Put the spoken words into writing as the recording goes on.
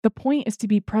The point is to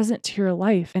be present to your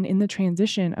life and in the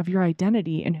transition of your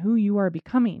identity and who you are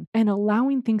becoming, and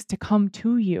allowing things to come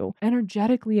to you,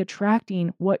 energetically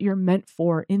attracting what you're meant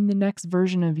for in the next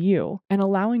version of you, and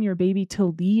allowing your baby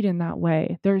to lead in that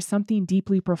way. There's something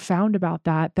deeply profound about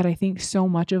that I think so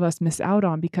much of us miss out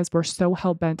on because we're so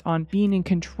hell-bent on being in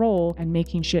control and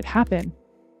making shit happen.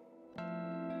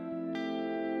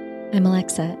 I'm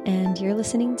Alexa, and you're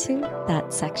listening to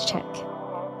That Sex Chick,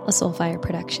 a Soulfire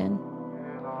production.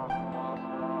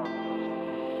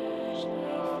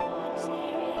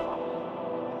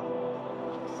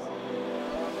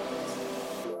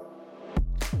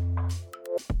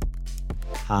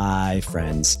 Hi,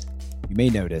 friends. You may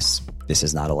notice this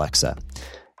is not Alexa.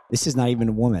 This is not even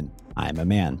a woman. I'm a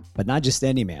man, but not just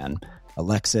any man.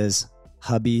 Alexa's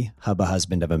hubba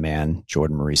husband of a man,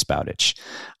 Jordan Maurice Bowditch.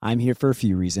 I'm here for a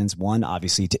few reasons. One,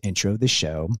 obviously, to intro the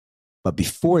show. But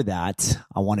before that,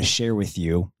 I want to share with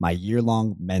you my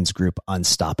year-long men's group,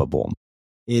 Unstoppable.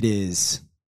 It is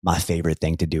my favorite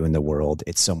thing to do in the world.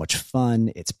 It's so much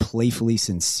fun. It's playfully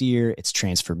sincere. It's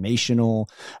transformational.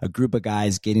 A group of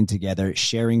guys getting together,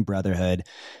 sharing brotherhood,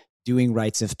 doing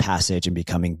rites of passage, and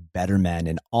becoming better men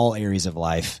in all areas of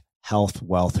life, health,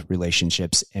 wealth,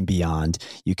 relationships, and beyond.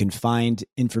 You can find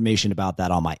information about that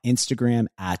on my Instagram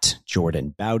at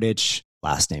Jordan Bowditch.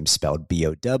 Last name spelled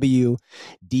Bowditch,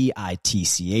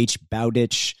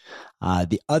 Bowditch.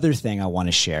 The other thing I want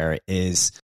to share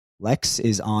is Lex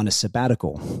is on a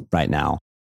sabbatical right now,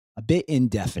 a bit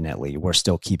indefinitely. We're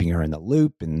still keeping her in the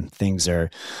loop and things are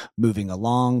moving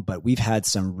along, but we've had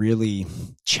some really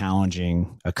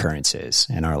challenging occurrences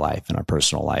in our life, in our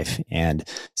personal life. And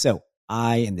so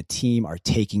I and the team are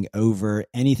taking over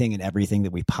anything and everything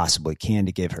that we possibly can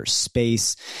to give her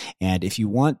space. And if you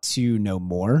want to know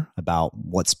more about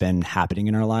what's been happening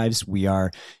in our lives, we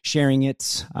are sharing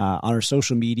it on our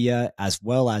social media as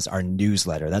well as our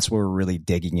newsletter. That's where we're really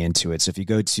digging into it. So if you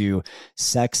go to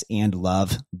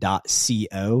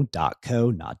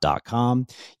sexandlove.co.co, not .com,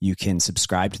 you can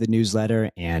subscribe to the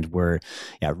newsletter, and we're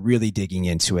really digging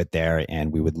into it there,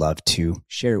 and we would love to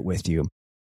share it with you.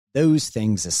 Those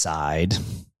things aside,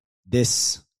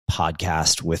 this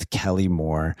podcast with Kelli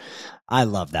Moore, I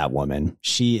love that woman.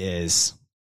 She is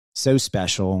so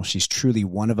special. She's truly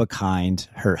one of a kind.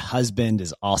 Her husband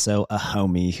is also a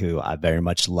homie who I very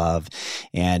much love.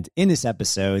 And in this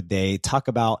episode, they talk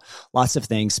about lots of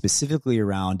things specifically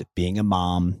around being a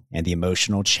mom and the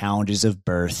emotional challenges of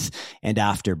birth and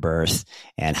after birth.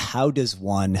 And how does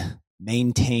one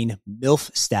maintain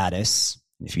MILF status?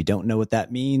 If you don't know what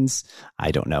that means,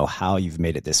 I don't know how you've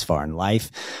made it this far in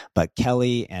life. But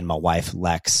Kelli and my wife,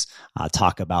 Lex,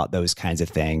 talk about those kinds of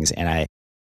things. And I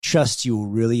trust you will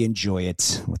really enjoy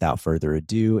it. Without further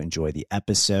ado, enjoy the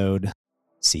episode.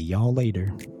 See y'all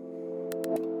later.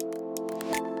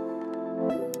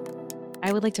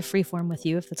 I would like to freeform with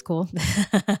you if that's cool.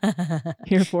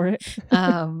 Here for it.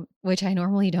 Which I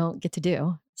normally don't get to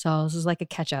do. So this is like a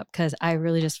catch up because I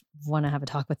really just want to have a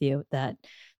talk with you that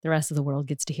the rest of the world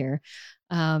gets to hear.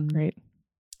 Great.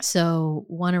 So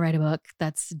want to write a book.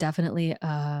 That's definitely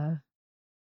a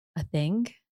thing.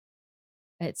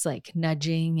 It's like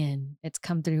nudging and it's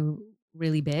come through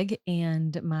really big.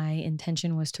 And my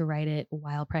intention was to write it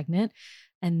while pregnant.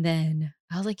 And then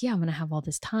I was like, yeah, I'm going to have all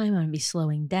this time. I'm going to be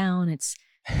slowing down. It's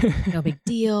no big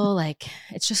deal. Like,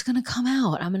 it's just going to come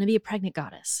out. I'm going to be a pregnant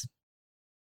goddess.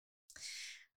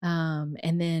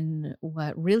 And then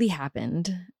what really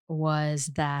happened was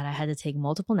that I had to take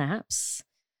multiple naps.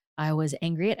 I was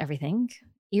angry at everything,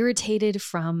 irritated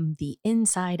from the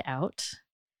inside out.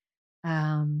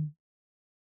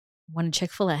 Wanted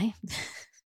Chick-fil-A.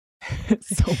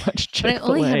 So much Chick-fil-A. But I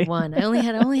only had one. I only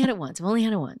had it once. I've only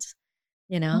had it once.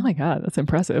 You know? Oh my God, that's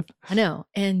impressive. I know.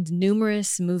 And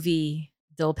numerous movie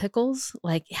dill pickles,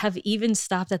 like have even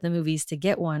stopped at the movies to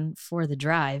get one for the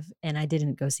drive, and I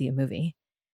didn't go see a movie.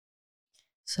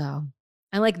 So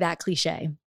I like that cliche.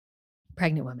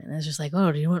 Pregnant women. It's just like,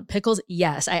 oh, do you want pickles?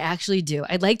 Yes, I actually do.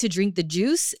 I'd like to drink the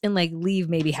juice and like leave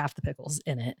maybe half the pickles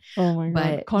in it. Oh my God.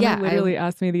 But Connor literally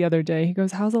asked me the other day, he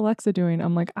goes, how's Alexa doing?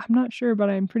 I'm like, I'm not sure, but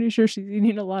I'm pretty sure she's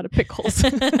eating a lot of pickles.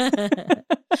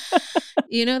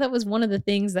 You know, that was one of the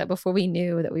things that before we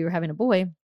knew that we were having a boy,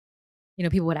 you know,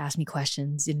 people would ask me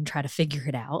questions and try to figure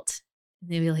it out. And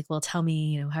they'd be like, well, tell me,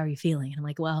 you know, how are you feeling? And I'm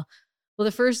like, well,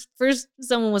 the first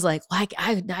someone was like, well,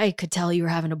 I could tell you were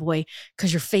having a boy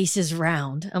because your face is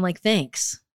round. I'm like,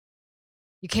 thanks.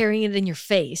 You're carrying it in your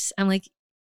face. I'm like,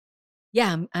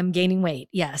 yeah, I'm gaining weight.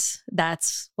 Yes,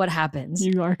 that's what happens.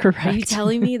 You are correct. Are you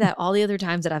telling me that all the other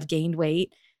times that I've gained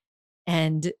weight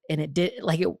and it did,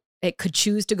 like it could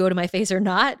choose to go to my face or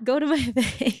not go to my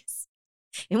face?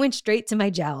 It went straight to my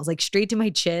jowls, like straight to my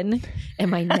chin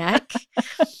and my neck,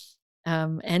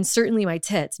 and certainly my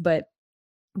tits. But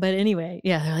anyway,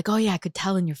 yeah, they're like, oh yeah, I could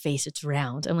tell in your face it's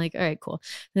round. I'm like, all right, cool.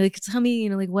 They're like, tell me,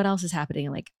 like what else is happening?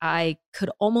 And like, I could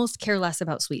almost care less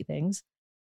about sweet things.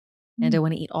 And I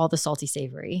want to eat all the salty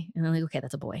savory. And I'm like, okay,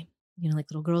 that's a boy. Like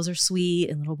little girls are sweet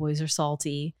and little boys are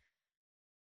salty.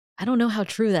 I don't know how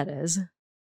true that is.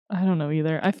 I don't know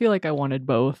either. I feel like I wanted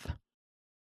both.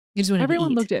 You just wanted Everyone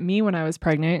to eat. looked at me when I was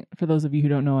pregnant. For those of you who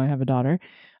don't know, I have a daughter.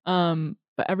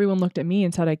 But everyone looked at me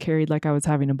and said I carried like I was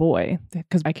having a boy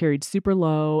because I carried super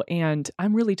low and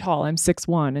I'm really tall. I'm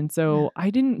 6'1". And so I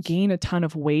didn't gain a ton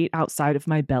of weight outside of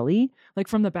my belly. Like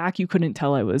from the back, you couldn't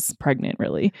tell I was pregnant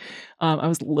really. I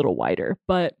was a little wider,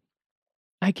 but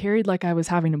I carried like I was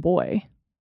having a boy.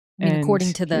 I mean, and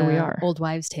according to here we the are. old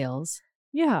wives' tales.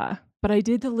 Yeah. But I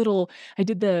did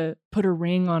the put a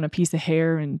ring on a piece of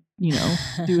hair and,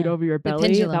 do it over your belly.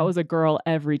 pendulum. That was a girl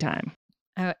every time.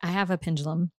 I have a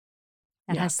pendulum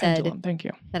that has pendulum. said, thank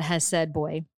you. That has said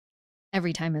boy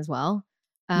every time as well.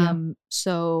 Yeah.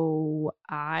 So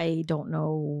I don't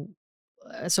know.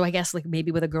 So I guess like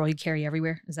maybe with a girl you carry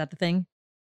everywhere. Is that the thing?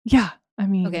 Yeah. I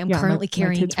mean, okay, I'm yeah, currently my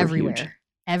carrying tits were everywhere. huge.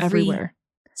 Everywhere.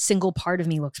 Single part of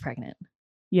me looks pregnant.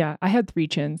 Yeah. I had 3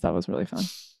 chins. That was really fun.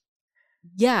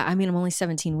 Yeah. I mean, I'm only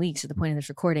 17 weeks at the point of this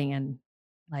recording. And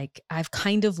like, I've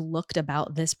kind of looked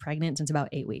about this pregnant since about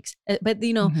 8 weeks. But,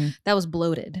 that was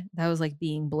bloated. That was like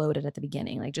being bloated at the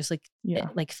beginning. Like, just like, Yeah.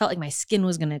 it like felt like my skin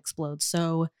was going to explode.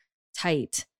 So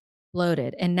tight,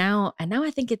 bloated. And now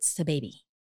I think it's the baby.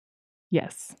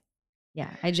 Yes.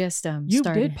 Yeah. I just You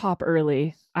started. did pop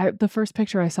early. The first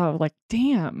picture I saw, I was like,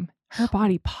 damn, her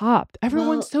body popped.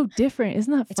 Everyone's so different.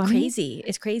 Isn't that funny?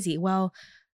 It's crazy. Well,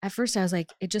 at first I was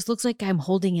like, it just looks like I'm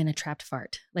holding in a trapped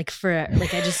fart. I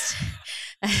just,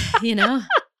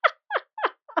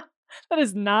 That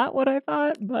is not what I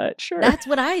thought, but sure. That's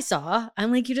what I saw.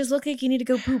 I'm like, you just look like you need to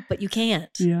go poop, but you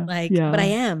can't. Yeah. But I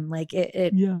am. Like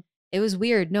it was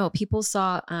weird. No, people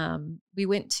saw, we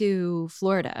went to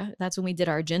Florida. That's when we did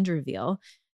our gender reveal.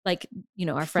 Like,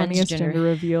 our friend's funniest gender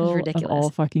reveal of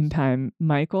all fucking time.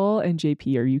 Michael and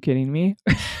JP, are you kidding me?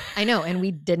 I know. And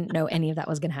we didn't know any of that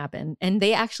was going to happen. And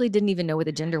they actually didn't even know what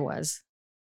the gender was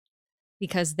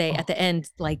because at the end,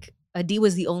 like Adi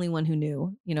was the only one who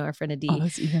knew, our friend Adi. Oh,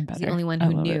 that's even better. Was the only one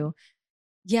who knew.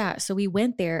 It. Yeah. So we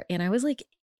went there and I was like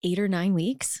 8 or 9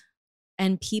 weeks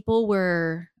and people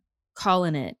were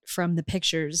calling it from the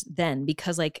pictures then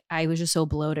because like I was just so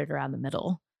bloated around the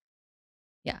middle.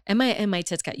 Yeah. And my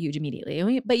tits got huge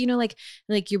immediately. But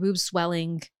like your boobs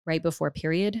swelling right before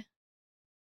period.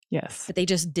 Yes. But they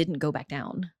just didn't go back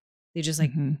down. They just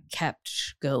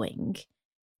kept going.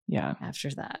 Yeah.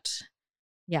 After that.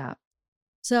 Yeah.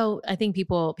 So I think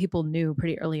people knew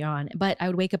pretty early on, but I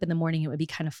would wake up in the morning, it would be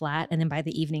kind of flat. And then by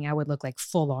the evening I would look like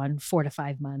full on 4 to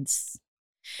 5 months.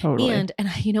 Totally. And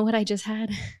you know what I just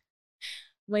had?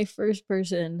 My first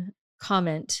person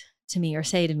comment to me or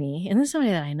say to me, and this is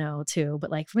somebody that I know too,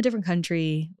 but like from a different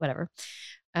country, whatever.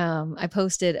 I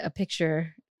posted a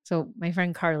picture. So my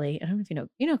friend Carly, I don't know if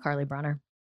you know Carly Bronner.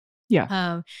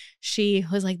 Yeah. She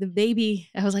was like, the baby,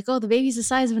 I was like, oh, the baby's the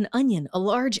size of an onion, a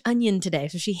large onion today.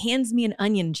 So she hands me an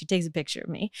onion and she takes a picture of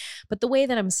me. But the way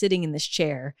that I'm sitting in this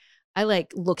chair, I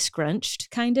like look scrunched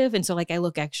kind of. And so like I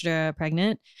look extra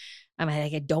pregnant. I'm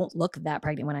like, I don't look that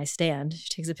pregnant when I stand. She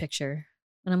takes a picture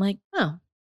and I'm like, oh,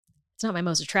 it's not my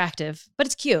most attractive, but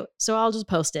it's cute. So I'll just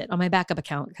post it on my backup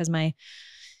account because my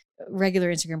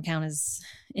regular Instagram account is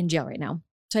in jail right now.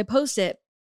 So I post it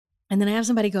and then I have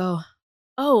somebody go,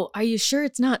 oh, are you sure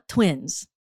it's not twins?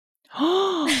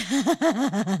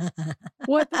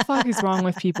 What the fuck is wrong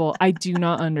with people? I do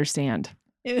not understand.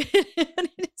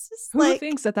 It's just Who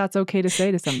thinks that that's okay to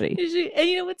say to somebody? And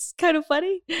you know what's kind of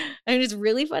funny? I mean, it's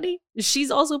really funny. She's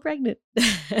also pregnant.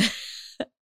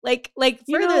 like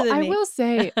further than me. I will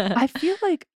say, I feel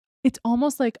like it's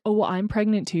almost like, oh, well, I'm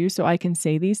pregnant too, so I can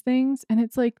say these things. And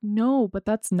it's like, no, but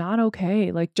that's not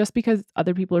okay. Like just because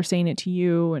other people are saying it to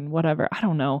you and whatever, I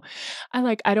don't know. I'm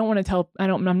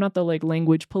not the like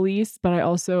language police, but I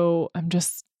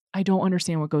don't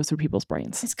understand what goes through people's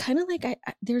brains. It's kind of like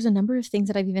there's a number of things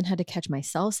that I've even had to catch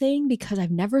myself saying because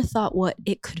I've never thought what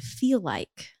it could feel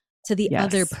like to the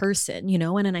other person,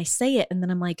 and then I say it and then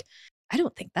I'm like, I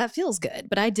don't think that feels good.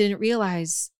 But I didn't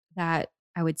realize that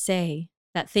I would say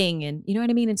that thing. And you know what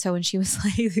I mean? And so when she was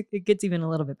like, it gets even a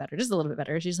little bit better, just a little bit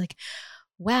better. She's like,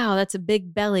 wow, that's a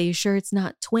big belly. You sure it's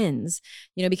not twins?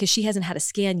 Because she hasn't had a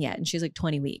scan yet and she's like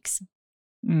 20 weeks.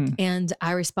 And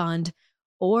I respond,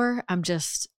 or I'm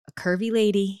just a curvy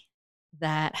lady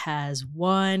that has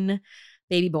one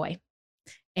baby boy.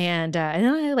 And then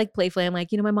I like playfully, I'm like,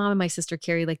 my mom and my sister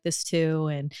carry like this too.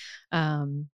 And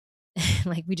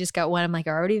like we just got one. I'm like,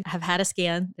 I already have had a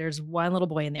scan. There's one little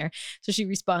boy in there. So she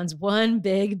responds, one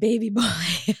big baby boy.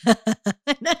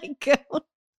 And I go,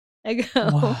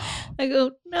 Wow. I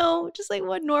go, no, just like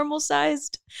one normal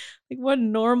sized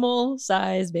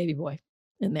baby boy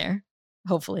in there,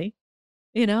 hopefully,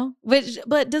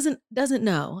 but doesn't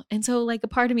know. And so like a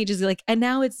part of me just like, and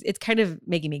now it's kind of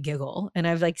making me giggle. And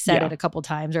I've like said it a couple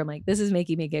times where I'm like, this is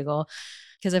making me giggle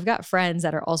because I've got friends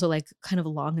that are also like kind of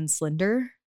long and slender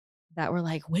that were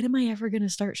like, when am I ever going to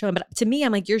start showing? But to me,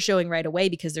 I'm like, you're showing right away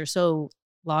because they're so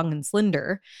long and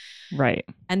slender. Right.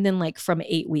 And then like from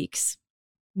 8 weeks,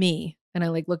 me, and I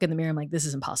like look in the mirror, I'm like, this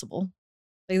is impossible.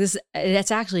 Like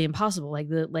that's actually impossible.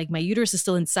 Like my uterus is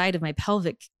still inside of my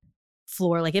pelvic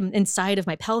floor, like inside of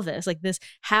my pelvis, like this.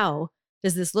 How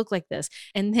does this look like this?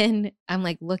 And then I'm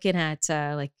like looking at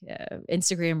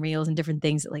Instagram reels and different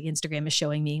things that like Instagram is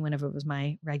showing me whenever it was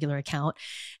my regular account.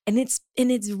 And it's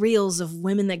reels of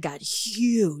women that got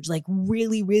huge, like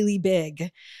really, really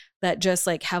big, that just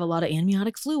like have a lot of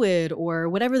amniotic fluid or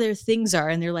whatever their things are.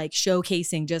 And they're like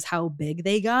showcasing just how big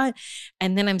they got.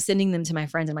 And then I'm sending them to my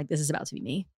friends. I'm like, this is about to be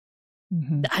me.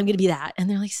 Mm-hmm. I'm going to be that. And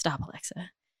they're like, stop,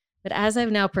 Alexa. But as I've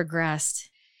now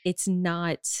progressed, it's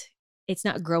not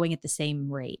growing at the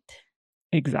same rate.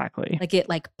 Exactly. Like it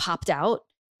like popped out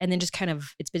and then just kind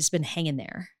of, it's just been hanging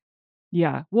there.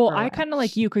 Yeah. Well, I kind of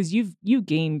like you because you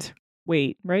gained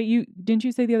weight, right? Didn't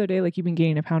you say the other day, like you've been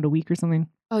gaining a pound a week or something?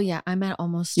 Oh yeah. I'm at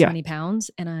almost 20 pounds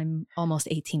and I'm almost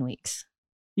 18 weeks.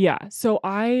 Yeah. So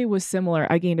I was similar.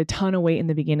 I gained a ton of weight in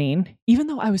the beginning, even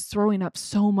though I was throwing up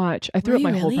so much. I threw up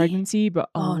my whole pregnancy, but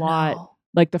a lot,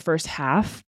 like the first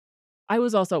half.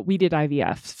 We did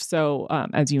IVF. So,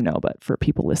 as you know, but for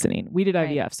people listening, we did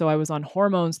IVF. So I was on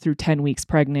hormones through 10 weeks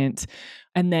pregnant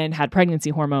and then had pregnancy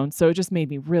hormones. So it just made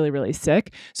me really, really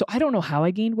sick. So I don't know how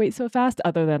I gained weight so fast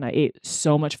other than I ate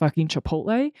so much fucking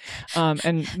Chipotle.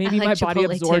 And maybe my body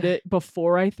absorbed it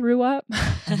before I threw up.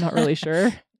 I'm not really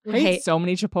sure. I ate so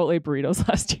many Chipotle burritos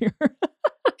last year.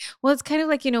 Well, it's kind of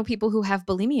like, people who have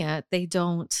bulimia,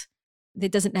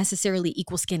 that doesn't necessarily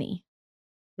equal skinny.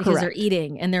 Because they're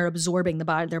eating and they're absorbing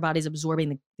their body's absorbing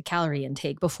the calorie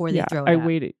intake before they throw it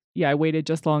up. I waited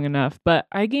just long enough, but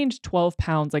I gained 12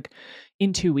 pounds like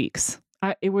in 2 weeks.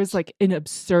 It was like an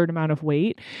absurd amount of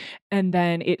weight. And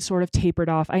then it sort of tapered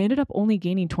off. I ended up only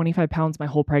gaining 25 pounds my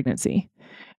whole pregnancy.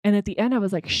 And at the end I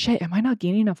was like, shit, am I not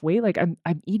gaining enough weight? Like I'm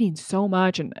eating so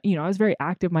much. And I was very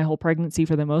active my whole pregnancy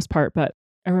for the most part, but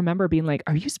I remember being like,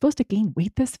 are you supposed to gain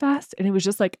weight this fast? And it was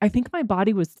just like, I think my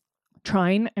body was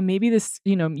trying, and maybe this,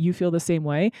 you feel the same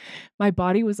way. My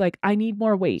body was like, I need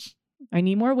more weight. I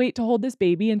need more weight to hold this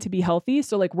baby and to be healthy.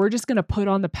 So like, we're just going to put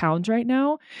on the pounds right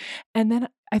now. And then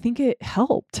I think it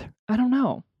helped. I don't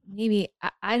know. Maybe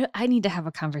I need to have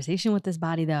a conversation with this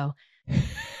body though.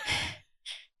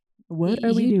 What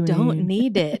are we doing? You don't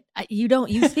need it. You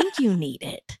think you need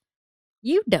it.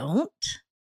 You don't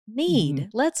need. Mm-hmm.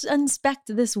 Let's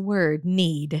inspect this word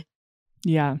need.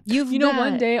 Yeah.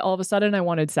 One day all of a sudden I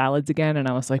wanted salads again. And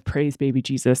I was like, praise baby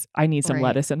Jesus. I need some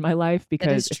lettuce in my life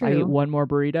because if I eat one more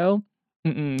burrito,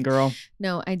 girl.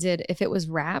 No, I did. If it was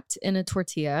wrapped in a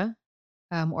tortilla,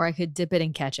 or I could dip it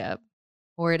in ketchup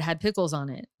or it had pickles on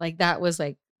it. Like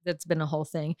that's been a whole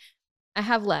thing. I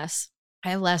have less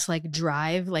like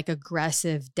drive, like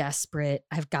aggressive, desperate.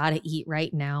 I've got to eat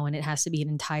right now. And it has to be an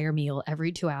entire meal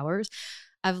every 2 hours.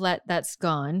 That's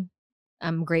gone.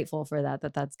 I'm grateful for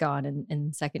that's gone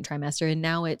in second trimester. And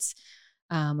now it's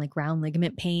like round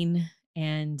ligament pain.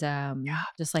 And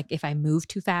just like if I move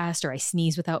too fast or I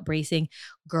sneeze without bracing,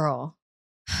 girl,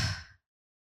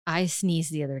 I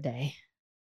sneezed the other day.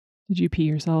 Did you pee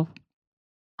yourself?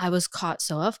 I was caught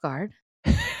so off guard.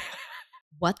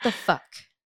 What the fuck?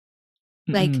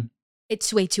 Like,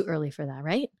 it's way too early for that,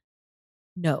 right?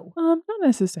 No. Not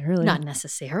necessarily. Not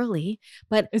necessarily.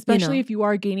 But especially if you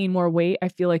are gaining more weight, I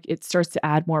feel like it starts to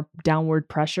add more downward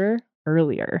pressure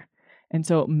earlier. And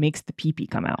so it makes the pee-pee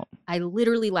come out. I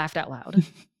literally laughed out loud.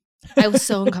 I was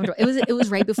so uncomfortable. It was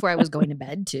right before I was going to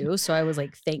bed too. So I was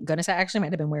like, thank goodness. I actually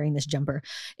might have been wearing this jumper.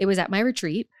 It was at my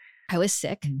retreat. I was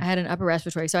sick. I had an upper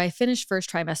respiratory. So I finished first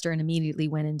trimester and immediately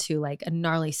went into like a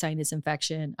gnarly sinus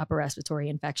infection, upper respiratory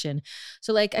infection.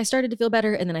 So like I started to feel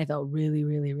better and then I felt really,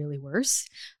 really, really worse.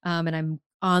 And I'm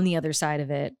on the other side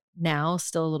of it now,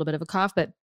 still a little bit of a cough,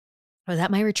 but I was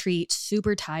at my retreat,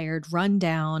 super tired, run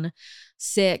down,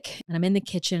 sick. And I'm in the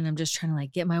kitchen and I'm just trying to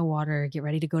like get my water, get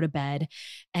ready to go to bed.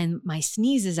 And my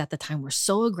sneezes at the time were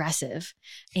so aggressive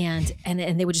and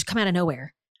they would just come out of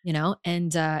nowhere.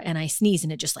 And I sneezed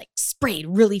and it just like sprayed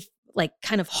really like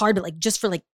kind of hard, but like just for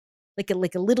like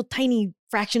like a little tiny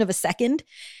fraction of a second.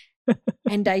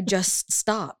 And I just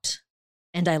stopped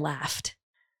and I laughed.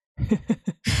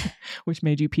 Which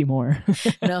made you pee more.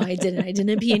 No, I didn't. I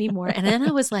didn't pee anymore. And then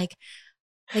I was like,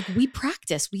 we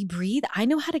practice, we breathe. I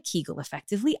know how to Kegel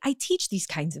effectively. I teach these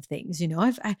kinds of things. You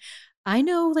know, I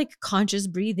know like conscious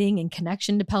breathing and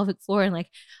connection to pelvic floor. And like,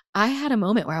 I had a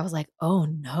moment where I was like, oh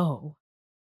no.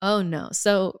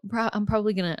 So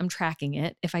I'm tracking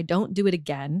it. If I don't do it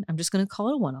again, I'm just going to call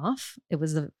it a one-off. It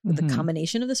was the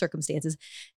combination of the circumstances.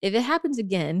 If it happens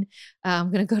again, I'm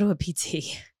going to go to a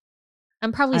PT.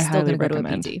 I'm probably still going to go to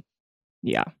a PT.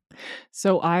 Yeah.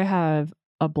 So I have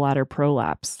a bladder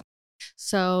prolapse.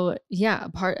 So yeah,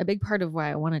 a big part of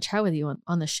why I want to chat with you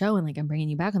on the show, and like I'm bringing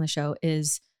you back on the show,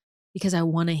 is because I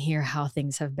want to hear how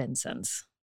things have been since,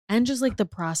 and just like the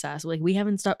process. Like we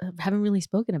haven't really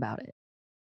spoken about it.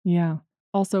 Yeah.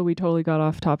 Also, we totally got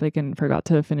off topic and forgot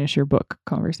to finish your book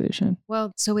conversation.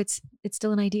 Well, so it's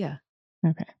still an idea.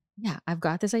 Okay. Yeah, I've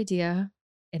got this idea,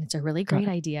 and it's a really great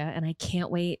idea, and I can't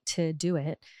wait to do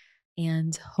it.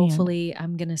 And hopefully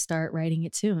I'm going to start writing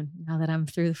it soon now that I'm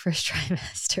through the first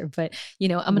trimester. But, you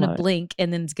know, I'm going to blink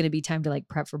and then it's going to be time to like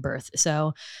prep for birth.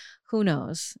 So who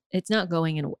knows? It's not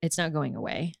going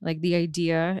away. Like the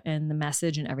idea and the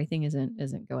message and everything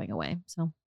isn't going away.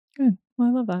 So good. Well,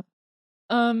 I love that.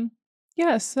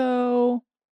 Yeah. So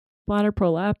bladder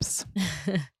prolapse,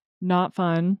 not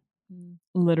fun.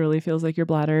 Literally feels like your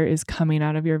bladder is coming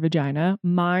out of your vagina.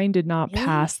 Mine did not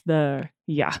pass the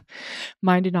threshold.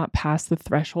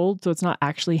 So it's not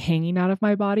actually hanging out of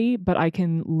my body, but I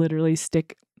can literally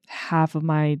stick half of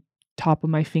my top of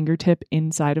my fingertip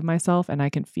inside of myself and I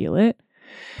can feel it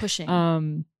pushing.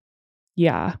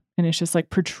 Yeah. And it's just like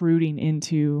protruding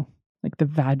into like the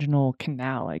vaginal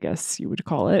canal, I guess you would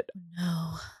call it.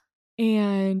 No.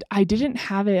 And I didn't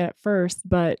have it at first,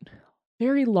 but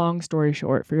very long story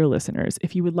short for your listeners,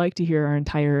 if you would like to hear our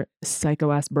entire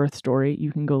psycho-ass birth story,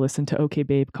 you can go listen to Okay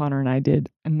Babe. Connor and I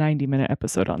did a 90-minute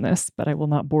episode on this, but I will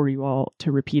not bore you all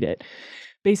to repeat it.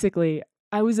 Basically,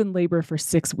 I was in labor for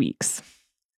 6 weeks.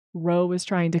 Ro was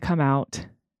trying to come out.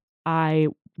 I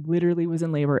literally was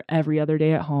in labor every other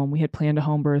day at home. We had planned a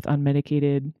home birth,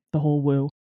 unmedicated, the whole woo.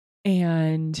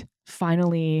 And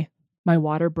finally, my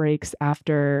water breaks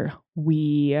after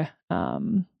we,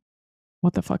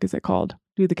 what the fuck is it called?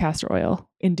 Do the castor oil,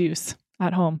 induce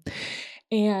at home.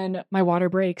 And my water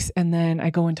breaks and then I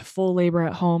go into full labor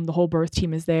at home. The whole birth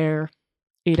team is there.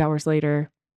 8 hours later,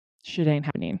 shit ain't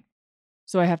happening.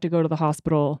 So I have to go to the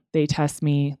hospital. They test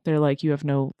me. They're like, you have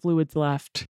no fluids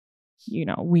left. You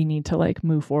know, we need to like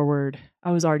move forward.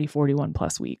 I was already 41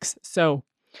 plus weeks. So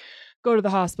go to the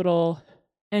hospital,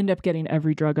 end up getting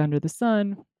every drug under the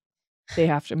sun. They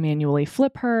have to manually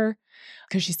flip her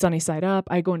because she's sunny side up.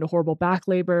 I go into horrible back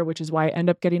labor, which is why I end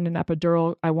up getting an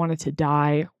epidural. I wanted to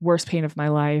die. Worst pain of my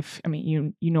life. I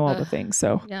mean, you know all the things.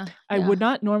 So I would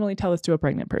not normally tell this to a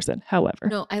pregnant person. However.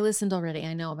 No, I listened already.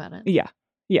 I know about it. Yeah.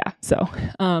 Yeah. So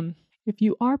if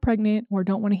you are pregnant or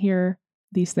don't want to hear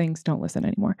these things, don't listen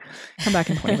anymore. Come back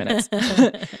in 20 minutes.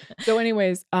 So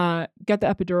anyways, get the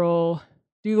epidural,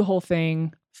 do the whole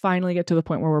thing, finally get to the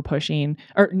point where we're pushing,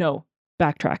 or no,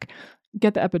 backtrack.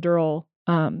 Get the epidural.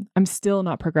 I'm still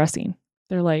not progressing.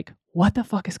 They're like, what the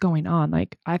fuck is going on?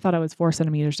 Like, I thought I was 4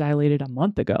 centimeters dilated a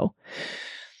month ago.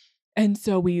 And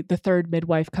so the third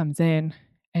midwife comes in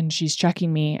and she's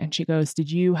checking me and she goes,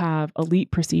 did you have a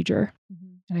LEAP procedure? Mm-hmm.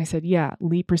 And I said, yeah,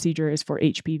 LEAP procedure is for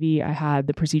HPV. I had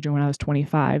the procedure when I was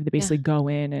 25. They basically go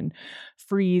in and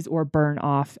freeze or burn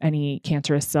off any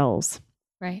cancerous cells.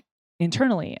 Right.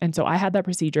 Internally. And so I had that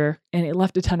procedure and it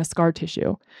left a ton of scar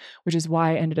tissue, which is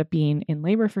why I ended up being in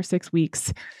labor for 6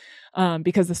 weeks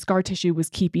because the scar tissue was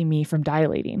keeping me from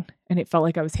dilating and it felt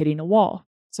like I was hitting a wall.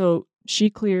 So she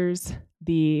clears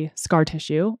the scar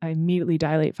tissue. I immediately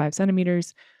dilate 5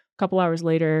 centimeters. A couple hours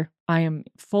later, I am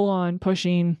full on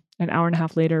pushing. An hour and a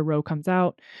half later, Ro comes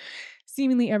out.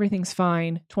 Seemingly everything's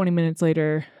fine. 20 minutes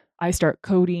later, I start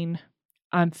coding.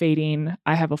 I'm fading.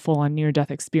 I have a full on near-death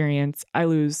experience. I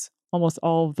lose almost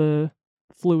all of the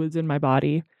fluids in my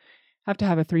body. Have to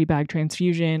have a 3-bag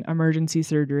transfusion, emergency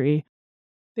surgery.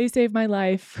 They saved my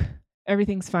life.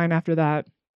 Everything's fine after that.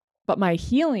 But my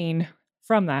healing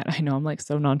from that, I know I'm like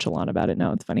so nonchalant about it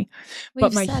now. It's funny.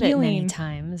 But my healing, it many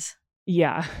times.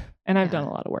 Yeah. And I've done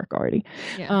a lot of work already.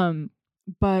 Yeah.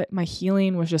 But my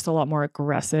healing was just a lot more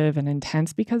aggressive and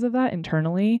intense because of that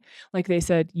internally. Like they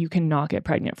said, you cannot get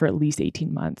pregnant for at least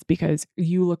 18 months because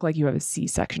you look like you have a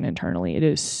C-section internally. It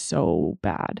is so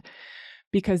bad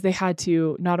because they had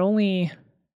to not only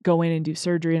go in and do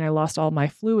surgery and I lost all my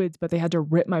fluids, but they had to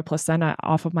rip my placenta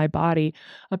off of my body.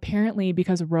 Apparently,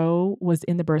 because Ro was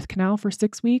in the birth canal for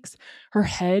 6 weeks, her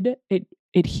head, it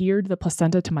adhered the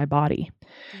placenta to my body.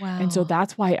 Wow. And so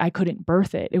that's why I couldn't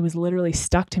birth it. It was literally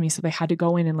stuck to me. So they had to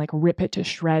go in and like rip it to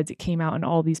shreds. It came out in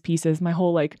all these pieces. My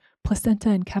whole like placenta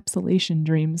encapsulation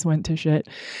dreams went to shit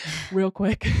real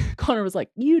quick. Connor was like,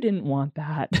 you didn't want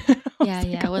that. Yeah,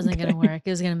 it wasn't going to work. It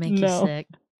was going to make you sick.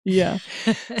 Yeah.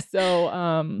 So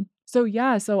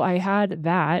I had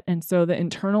that. And so the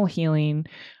internal healing,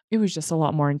 it was just a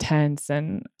lot more intense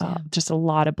and just a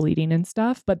lot of bleeding and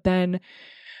stuff. But then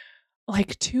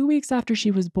like 2 weeks after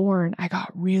she was born, I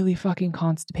got really fucking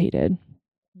constipated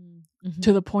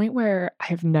to the point where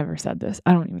I've never said this.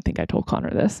 I don't even think I told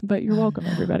Connor this, but you're welcome,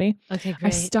 everybody. Okay, great. I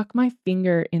stuck my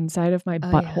finger inside of my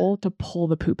butthole to pull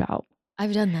the poop out.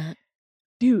 I've done that.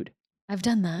 Dude. I've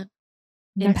done that.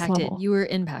 Next Impacted. level. You were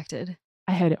impacted.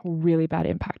 I had a really bad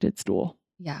impacted stool.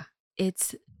 Yeah.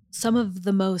 It's some of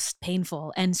the most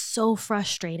painful and so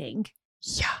frustrating.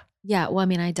 Yeah. Yeah. Well, I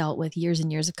mean, I dealt with years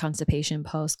and years of constipation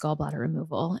post gallbladder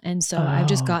removal. And so I've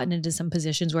just gotten into some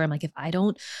positions where I'm like,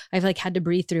 I've like had to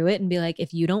breathe through it and be like,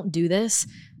 if you don't do this,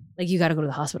 like you got to go to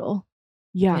the hospital.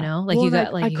 Yeah. You know, like you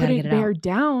got, like, I you got to get couldn't it bear out.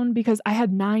 down because I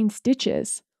had 9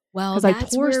 stitches. Well, I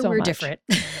that's tore where so we're much. different.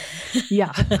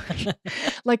 Yeah.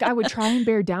 Like I would try and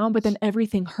bear down, but then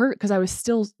everything hurt because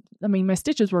my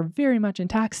stitches were very much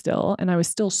intact still, and I was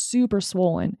still super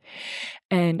swollen.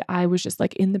 And I was just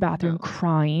like in the bathroom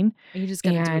crying. You just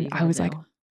gotta do what you gotta I was do. like,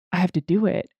 I have to do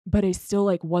it. But it still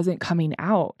like wasn't coming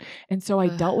out. And so I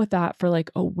dealt with that for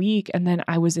like a week. And then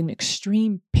I was in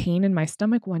extreme pain in my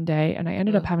stomach one day, and I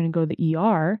ended up having to go to the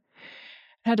ER.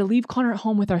 I had to leave Connor at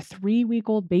home with our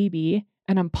 3-week-old baby.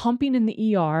 And I'm pumping in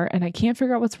the ER and I can't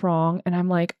figure out what's wrong. And I'm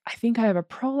like, I think I have a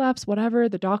prolapse, whatever.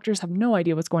 The doctors have no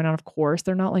idea what's going on. Of course,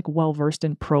 they're not like well-versed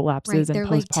in prolapses and they're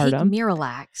postpartum. like, take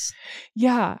Miralax.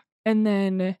 Yeah. And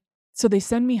then, so they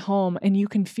send me home and you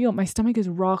can feel my stomach is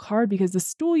rock hard because the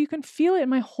stool, you can feel it in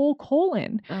my whole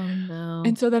colon. Oh no.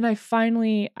 And so then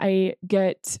I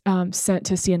get sent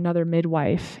to see another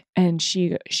midwife, and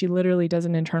she literally does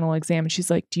an internal exam and she's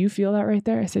like, do you feel that right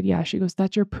there? I said, yeah. She goes,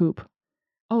 that's your poop.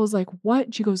 I was like,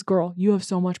 what? She goes, girl, you have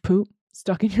so much poop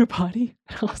stuck in your body.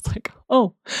 And I was like,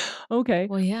 oh, okay.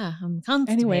 Well, yeah, I'm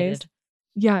constipated. Anyways,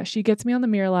 yeah, she gets me on the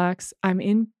Miralax. I'm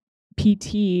in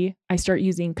PT. I start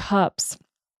using cups.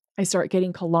 I start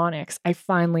getting colonics. I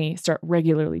finally start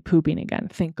regularly pooping again.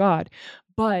 Thank God.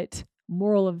 But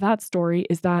moral of that story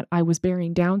is that I was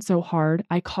bearing down so hard,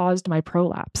 I caused my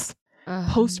prolapse.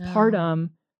 Postpartum.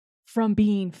 From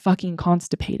being fucking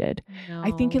constipated. No.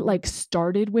 I think it like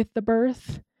started with the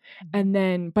birth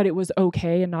but it was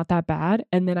okay and not that bad.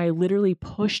 And then I literally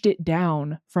pushed it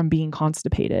down from being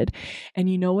constipated. And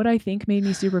you know what I think made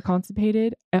me super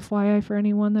constipated? FYI for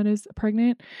anyone that is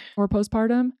pregnant or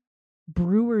postpartum,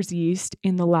 brewer's yeast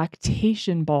in the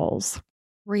lactation balls.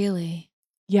 Really?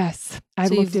 Yes. I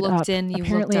looked it up.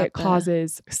 Apparently it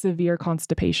causes severe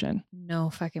constipation. No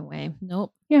fucking way.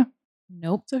 Nope. Yeah.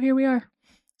 Nope. So here we are.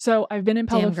 So I've been in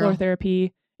pelvic floor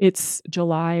therapy. It's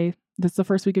July. That's the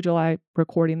first week of July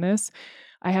recording this.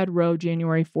 I had Ro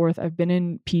January 4th. I've been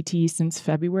in PT since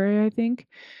February, I think.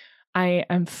 I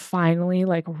am finally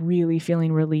like really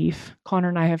feeling relief. Connor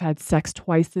and I have had sex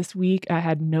twice this week. I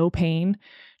had no pain,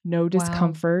 no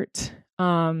discomfort.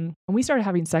 And we started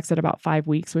having sex at about 5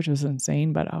 weeks, which was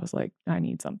insane, but I was like, I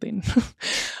need something.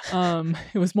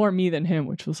 It was more me than him,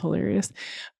 which was hilarious.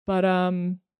 But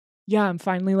yeah, I'm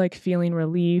finally like feeling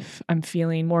relief. I'm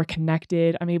feeling more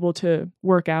connected. I'm able to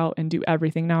work out and do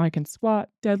everything. Now I can squat,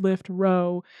 deadlift,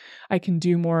 row. I can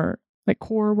do more like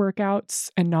core workouts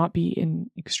and not be in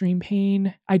extreme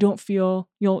pain. I don't feel,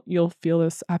 you'll feel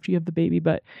this after you have the baby,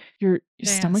 but your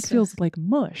stomach feels like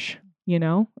mush, you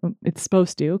know? It's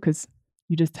supposed to because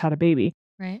you just had a baby.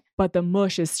 Right. But the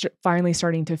mush is finally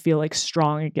starting to feel like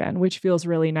strong again, which feels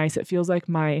really nice. It feels like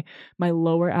my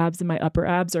lower abs and my upper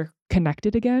abs are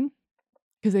connected again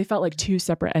because they felt like 2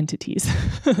 separate entities.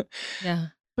 Yeah.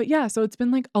 But yeah, so it's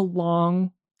been like a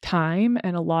long time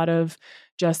and a lot of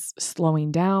just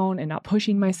slowing down and not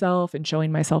pushing myself and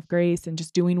showing myself grace and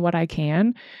just doing what I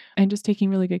can and just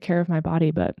taking really good care of my body.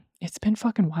 But it's been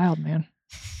fucking wild, man.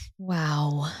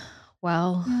 Wow.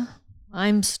 Well, yeah.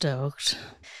 I'm stoked.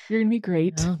 You're going to be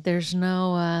great. No, there's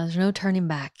no turning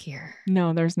back here.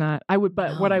 No, there's not.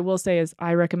 What I will say is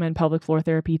I recommend pelvic floor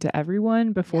therapy to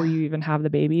everyone before you even have the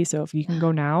baby. So if you can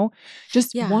go now,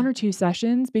 just 1 or 2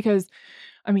 sessions, because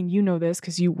I mean, you know this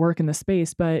because you work in the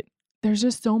space, but there's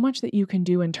just so much that you can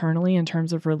do internally in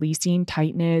terms of releasing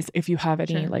tightness. If you have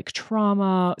any like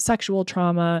trauma, sexual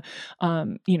trauma,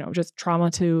 just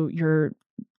trauma to your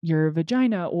your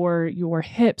vagina or your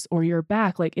hips or your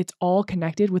back. Like it's all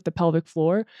connected with the pelvic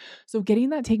floor. So getting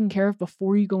that taken care of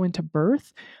before you go into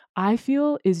birth, I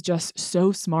feel is just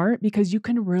so smart because you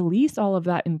can release all of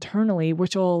that internally,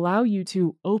 which will allow you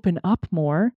to open up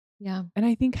more. Yeah. And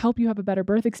I think help you have a better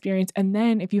birth experience. And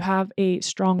then if you have a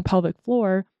strong pelvic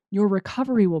floor, your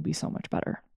recovery will be so much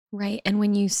better. Right. And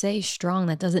when you say strong,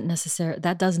 that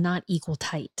does not equal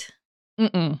tight.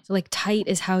 Mm-mm. So like tight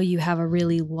is how you have a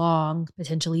really long,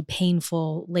 potentially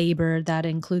painful labor that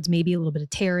includes maybe a little bit of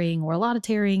tearing or a lot of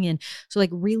tearing. And so like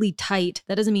really tight,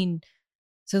 that doesn't mean,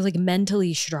 so it's like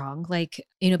mentally strong, like,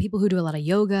 people who do a lot of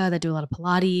yoga, that do a lot of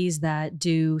Pilates, that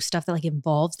do stuff that like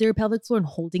involves their pelvic floor and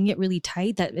holding it really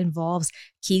tight, that involves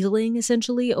Kegling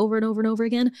essentially over and over and over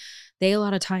again. They a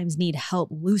lot of times need help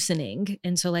loosening.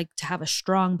 And so like to have a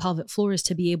strong pelvic floor is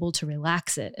to be able to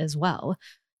relax it as well.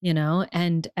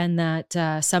 And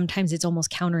that sometimes it's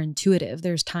almost counterintuitive.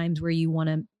 There's times where you want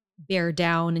to bear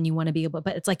down and you want to be able,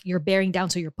 but it's like you're bearing down,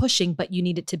 so you're pushing, but you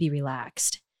need it to be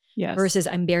relaxed. Yes. Versus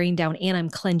I'm bearing down and I'm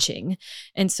clenching.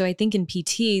 And so I think in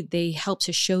PT, they help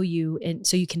to show you, and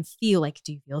so you can feel like,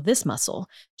 do you feel this muscle?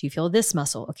 Do you feel this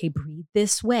muscle? Okay, breathe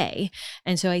this way.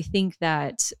 And so I think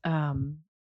that, and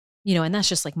that's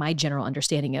just like my general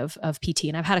understanding of PT.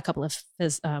 And I've had a couple of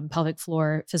pelvic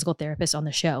floor physical therapists on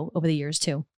the show over the years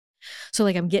too. So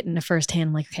like I'm getting a firsthand,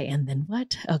 I'm like, okay, and then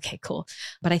what? Okay, cool.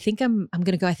 But I think I'm going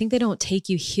to go. I think they don't take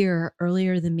you here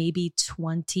earlier than maybe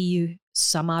 20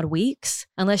 some odd weeks,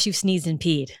 unless you've sneezed and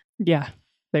peed. Yeah.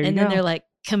 There you go. And then they're like,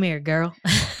 come here, girl.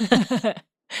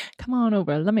 Come on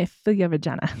over. Let me feel your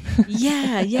vagina.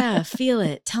 Yeah. Feel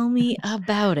it. Tell me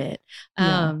about it.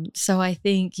 Yeah. So I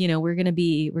think, we're going to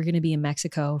be in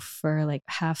Mexico for like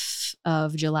half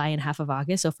of July and half of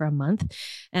August. So for a month.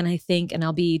 And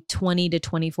I'll be 20 to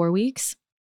 24 weeks.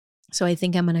 So I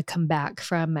think I'm going to come back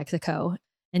from Mexico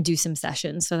and do some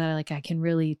sessions so that I can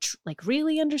really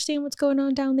really understand what's going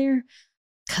on down there.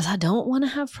 Because I don't want to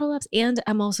have prolapse. And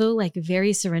I'm also like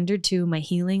very surrendered to my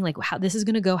healing, like how this is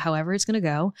going to go, however it's going to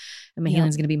go. And my healing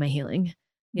is going to be my healing,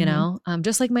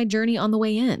 just like my journey on the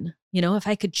way in. If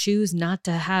I could choose not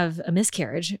to have a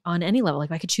miscarriage on any level,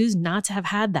 like I could choose not to have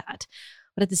had that.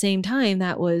 But at the same time,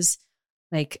 that was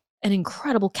like an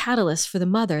incredible catalyst for the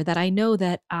mother that I know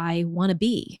that I want to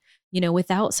be,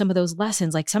 without some of those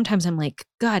lessons. Like sometimes I'm like,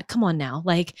 God, come on now.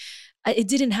 Like, it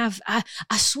didn't have, I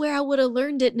swear I would have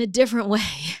learned it in a different way.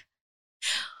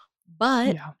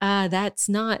 But that's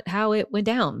not how it went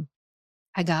down.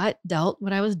 I got dealt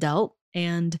what I was dealt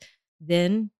and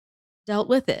then dealt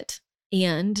with it.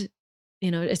 And,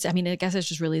 I guess it's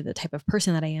just really the type of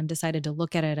person that I am. Decided to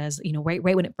look at it as, right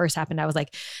when it first happened, I was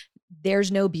like,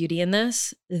 there's no beauty in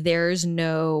this. There's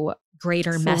no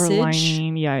greater Silver message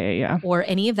lining. Yeah. or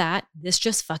any of that. This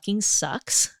just fucking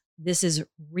sucks. This is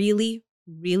really,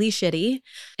 really shitty.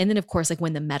 And then of course, like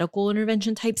when the medical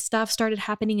intervention type stuff started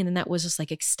happening, and then that was just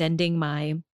like extending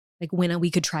my, like when we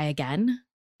could try again.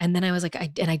 And then I was like, I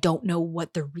don't know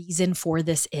what the reason for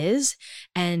this is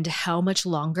and how much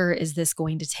longer is this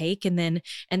going to take? And then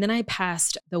I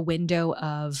passed the window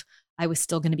of, I was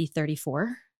still going to be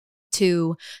 34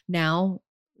 to now,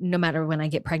 no matter when I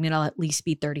get pregnant, I'll at least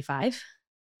be 35.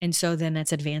 And so then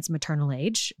it's advanced maternal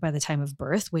age by the time of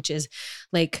birth, which is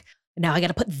like, now I got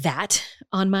to put that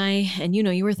on and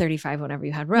you were 35 whenever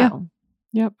you had Roe.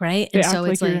 Yep. Right. They and so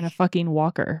act it's like you're in a fucking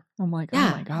walker. I'm like, oh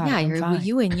my God. Yeah. I'm fine.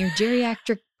 You and your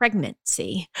geriatric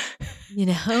pregnancy,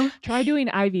 Try doing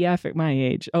IVF at my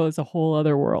age. Oh, it's a whole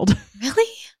other world.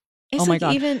 Really? It's oh my like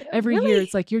God. Even every really? year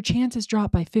it's like your chances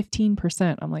drop by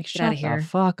 15%. I'm like, shut the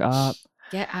fuck up.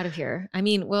 Get out of here. I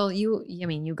mean, well, you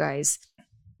guys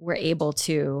were able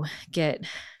to get,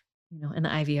 in the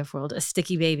IVF world, a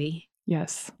sticky baby.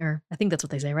 Yes. Or I think that's what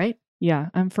they say, right? Yeah.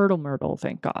 I'm fertile myrtle,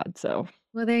 thank God. So.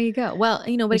 Well, there you go. Well,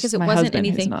 but because it wasn't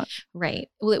anything, right?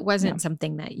 Well, it wasn't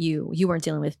something that you weren't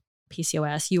dealing with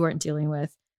PCOS. You weren't dealing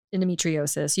with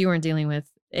endometriosis. You weren't dealing with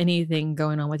anything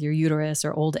going on with your uterus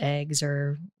or old eggs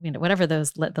or, whatever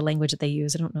the language that they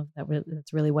use. I don't know if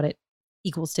that's really what it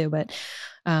equals to, but,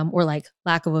 or like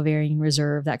lack of ovarian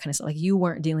reserve, that kind of stuff. Like you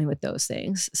weren't dealing with those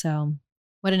things. So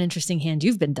what an interesting hand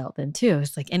you've been dealt then too.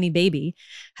 It's like any baby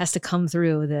has to come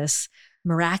through this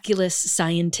miraculous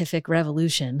scientific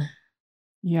revolution.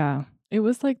 Yeah. It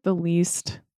was like the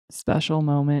least special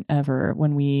moment ever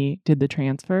when we did the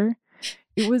transfer.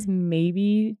 It was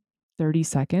maybe 30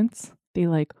 seconds. They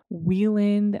like wheel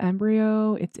in the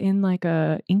embryo. It's in like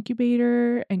a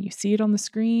incubator and you see it on the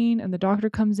screen and the doctor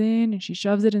comes in and she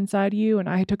shoves it inside you. And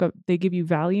they give you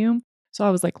Valium. So I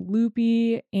was like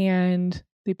loopy and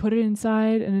they put it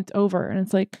inside and it's over. And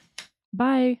it's like,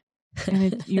 bye. And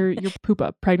it's you're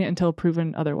poopa, pregnant until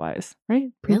proven otherwise, right?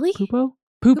 Really? Poopo?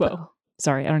 Poopo.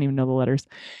 Sorry, I don't even know the letters.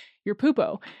 You're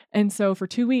poopo. And so for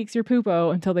 2 weeks, you're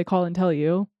poopo until they call and tell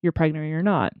you you're pregnant or you're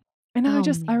not. And Oh,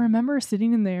 I man. remember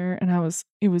sitting in there and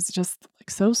it was just like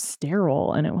so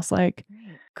sterile. And it was like,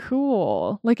 Right.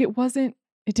 cool. Like it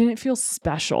didn't feel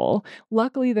special.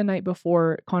 Luckily, the night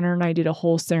before, Connor and I did a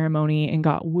whole ceremony and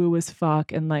got woo as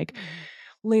fuck and like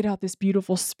laid out this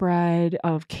beautiful spread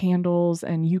of candles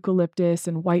and eucalyptus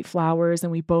and white flowers.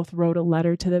 And we both wrote a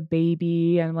letter to the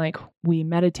baby and like we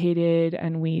meditated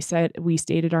and we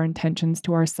stated our intentions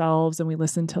to ourselves and we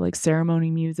listened to like ceremony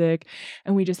music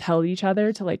and we just held each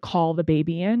other to like call the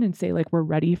baby in and say like, we're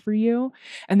ready for you.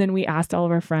 And then we asked all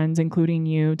of our friends, including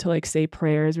you, to like say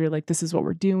prayers. We were like, this is what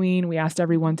we're doing. We asked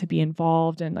everyone to be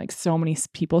involved. And like so many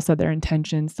people said their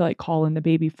intentions to like call in the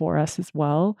baby for us as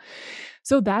well.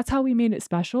 So that's how we made it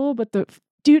special. But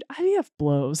dude, IVF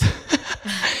blows.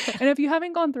 And if you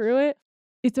haven't gone through it,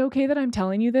 it's okay that I'm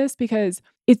telling you this because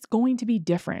it's going to be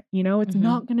different. You know, it's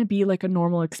not going to be like a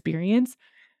normal experience.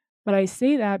 But I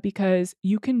say that because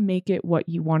you can make it what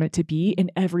you want it to be in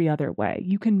every other way.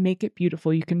 You can make it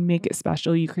beautiful. You can make it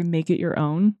special. You can make it your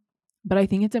own. But I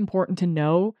think it's important to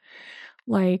know,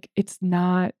 like, it's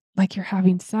not like you're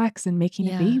having sex and making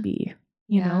a baby,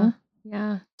 you know?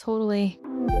 Yeah, totally.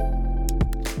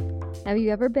 Have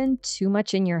you ever been too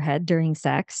much in your head during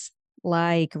sex?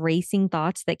 Like racing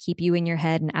thoughts that keep you in your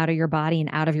head and out of your body and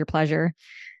out of your pleasure?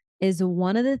 Is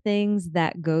one of the things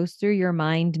that goes through your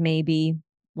mind maybe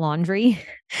laundry?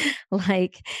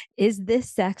 Like, is this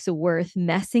sex worth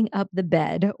messing up the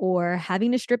bed or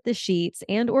having to strip the sheets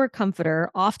and or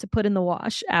comforter off to put in the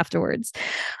wash afterwards?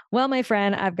 Well, my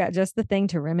friend, I've got just the thing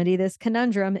to remedy this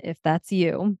conundrum if that's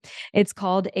you. It's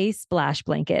called a splash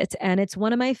blanket, and it's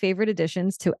one of my favorite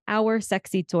additions to our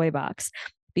sexy toy box.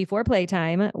 Before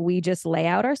playtime, we just lay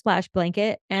out our splash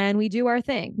blanket and we do our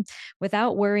thing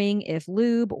without worrying if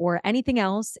lube or anything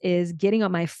else is getting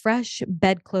on my fresh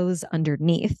bedclothes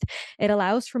underneath. It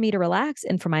allows for me to relax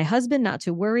and for my husband not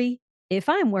to worry if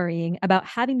I'm worrying about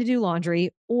having to do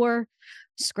laundry or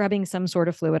scrubbing some sort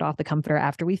of fluid off the comforter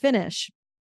after we finish.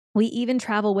 We even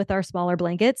travel with our smaller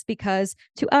blankets because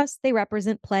to us, they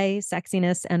represent play,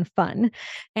 sexiness, and fun.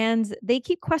 And they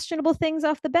keep questionable things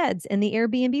off the beds in the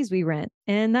Airbnbs we rent.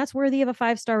 And that's worthy of a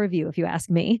 5-star review, if you ask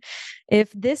me.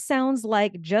 If this sounds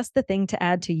like just the thing to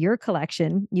add to your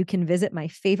collection, you can visit my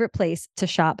favorite place to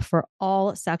shop for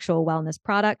all sexual wellness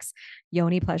products,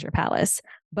 Yoni Pleasure Palace.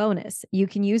 Bonus, you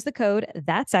can use the code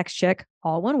ThatSexChick,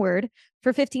 all one word,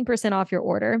 for 15% off your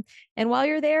order. And while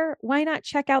you're there, why not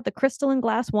check out the crystal and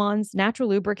glass wands, natural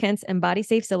lubricants, and body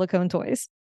safe silicone toys?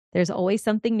 There's always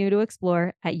something new to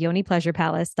explore at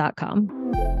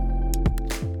yonipleasurepalace.com.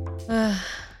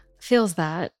 Feels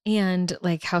that. And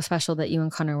like how special that you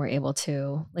and Connor were able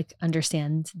to like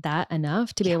understand that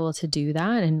enough to be able to do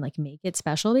that and like make it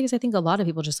special. Because I think a lot of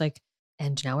people just like,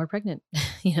 and now we're pregnant,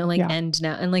 and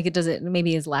now, and like it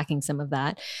maybe is lacking some of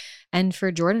that. And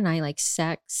for Jordan and I, like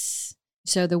sex,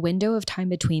 so the window of time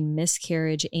between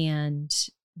miscarriage and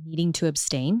needing to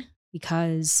abstain,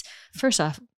 because first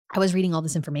off, I was reading all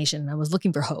this information and I was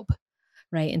looking for hope.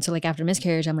 Right. And so like after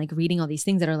miscarriage, I'm like reading all these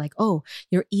things that are like, oh,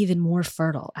 you're even more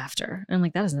fertile after. And I'm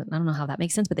like, I don't know how that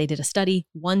makes sense, but they did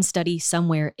one study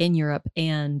somewhere in Europe.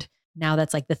 And now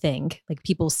that's like the thing. Like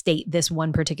people state this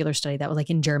one particular study that was like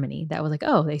in Germany that was like,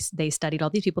 oh, they studied all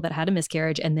these people that had a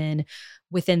miscarriage. And then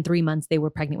within 3 months, they were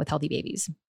pregnant with healthy babies.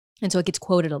 And so it gets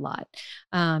quoted a lot.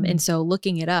 And so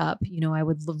looking it up, I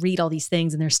would read all these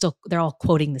things and they're all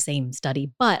quoting the same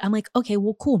study, but I'm like, okay,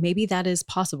 well, cool. Maybe that is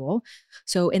possible.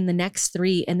 So in the next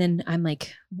 3, and then I'm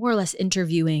like more or less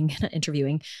not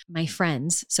interviewing my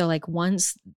friends. So like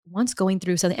once going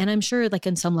through something, and I'm sure like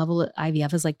in some level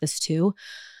IVF is like this too.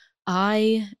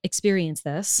 I experienced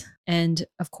this. And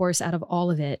of course, out of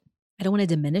all of it, I don't want to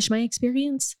diminish my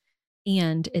experience.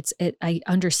 And I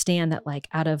understand that like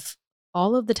out of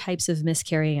all of the types of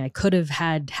miscarrying I could have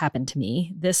had happen to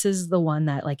me, this is the one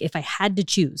that like, if I had to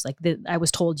choose, like I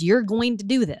was told, you're going to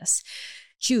do this,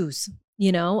 choose,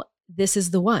 this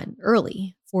is the one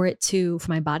early for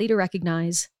my body to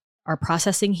recognize our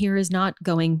processing here is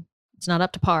it's not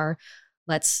up to par.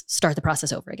 Let's start the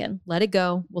process over again. Let it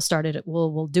go. We'll start it.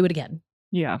 We'll do it again.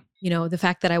 Yeah. The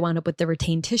fact that I wound up with the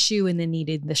retained tissue and then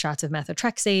needed the shots of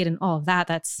methotrexate and all of that,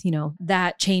 that's,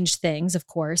 that changed things, of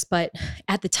course. But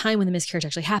at the time when the miscarriage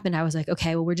actually happened, I was like,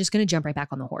 okay, well, we're just going to jump right back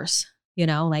on the horse.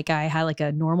 Like I had like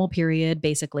a normal period,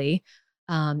 basically.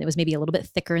 It was maybe a little bit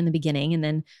thicker in the beginning. And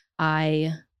then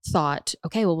I thought,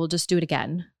 okay, well, we'll just do it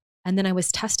again. And then I was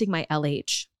testing my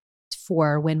LH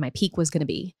for when my peak was going to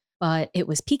be, but it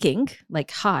was peaking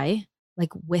like high.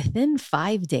 like within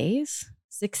 5 days,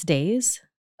 6 days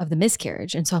of the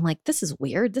miscarriage. And so I'm like, this is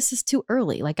weird. This is too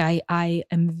early. Like I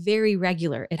am very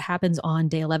regular. It happens on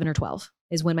day 11 or 12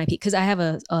 is when my peak, because I have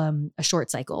a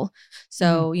short cycle.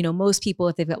 So, most people,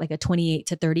 if they've got like a 28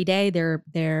 to 30 day,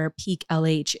 their peak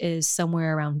LH is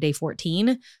somewhere around day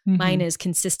 14. Mine is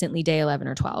consistently day 11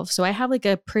 or 12. So I have like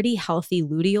a pretty healthy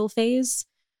luteal phase,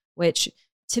 which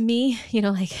to me,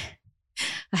 like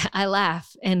I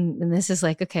laugh and this is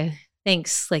like, okay,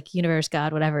 thanks, like universe,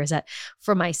 God, whatever, is that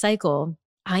for my cycle,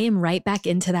 I am right back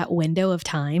into that window of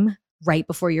time right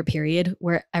before your period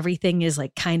where everything is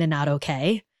like kind of not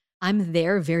okay. I'm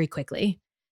there very quickly.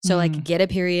 So like get a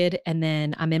period and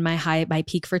then I'm in my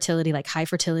peak fertility, like high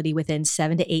fertility within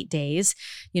 7 to 8 days,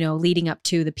 leading up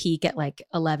to the peak at like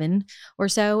 11 or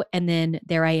so. And then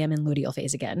there I am in luteal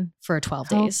phase again for 12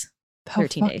 days. How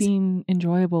 13 days. fucking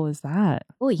enjoyable is that?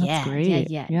 Oh yeah. That's great.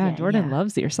 Yeah. Jordan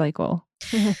loves your cycle.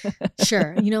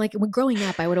 Sure. Like when growing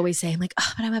up, I would always say, I'm like,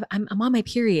 oh, but I'm on my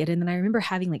period. And then I remember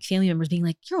having like family members being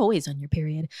like, you're always on your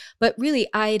period. But really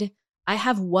I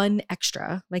have one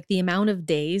extra, like the amount of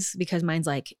days, because mine's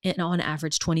like on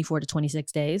average 24 to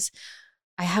 26 days.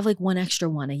 I have like one extra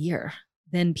one a year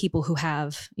than people who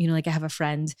have, like I have a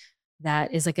friend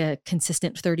that is like a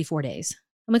consistent 34 days.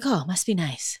 I'm like, oh, must be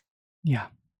nice. Yeah.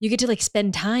 You get to like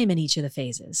spend time in each of the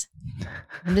phases.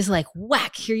 I'm just like,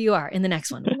 whack, here you are in the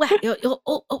next one. Whack,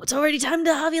 oh, it's already time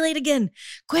to ovulate again.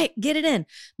 Quick, get it in.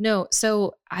 No,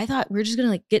 so I thought we're just going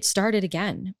to like get started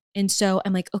again. And so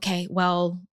I'm like, okay,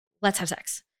 well, let's have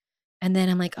sex. And then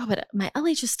I'm like, oh, but my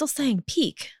LH is still saying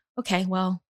peak. Okay,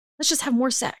 well, let's just have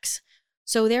more sex.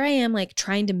 So there I am like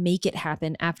trying to make it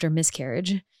happen after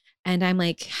miscarriage. And I'm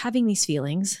like having these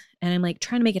feelings and I'm like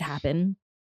trying to make it happen.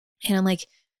 And I'm like,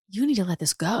 you need to let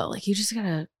this go. Like you just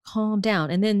gotta calm down.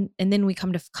 And then we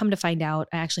come to find out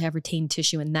I actually have retained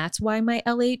tissue. And that's why my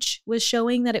LH was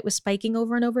showing that it was spiking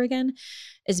over and over again,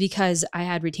 is because I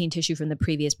had retained tissue from the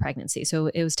previous pregnancy. So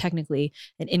it was technically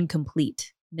an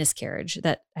incomplete miscarriage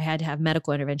that I had to have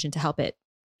medical intervention to help it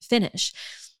finish.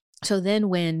 So then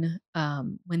when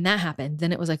that happened,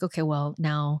 then it was like, okay, well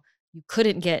now you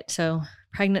couldn't get, so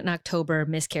pregnant in October,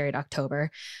 miscarried October.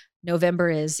 November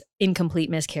is incomplete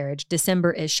miscarriage.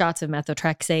 December is shots of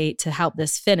methotrexate to help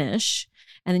this finish.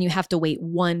 And then you have to wait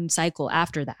one cycle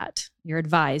after that. You're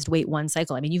advised wait one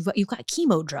cycle. I mean, you've got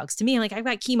chemo drugs. To me, I'm like, I've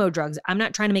got chemo drugs. I'm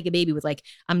not trying to make a baby with like,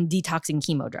 I'm detoxing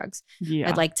chemo drugs. Yeah.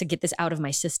 I'd like to get this out of my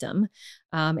system.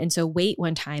 And so wait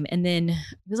one time. And then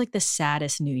it was like the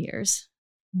saddest New Year's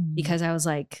because I was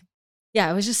like,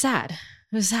 yeah, it was just sad.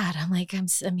 It was sad. I'm like,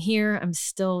 I'm here. I'm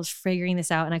still figuring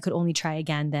this out. And I could only try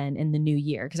again then in the new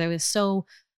year. Cause I was so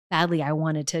badly, I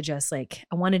wanted to just like,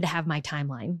 I wanted to have my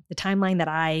timeline, the timeline that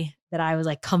I was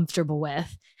like comfortable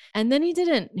with. And then he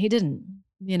didn't,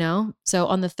 So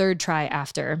on the third try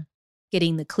after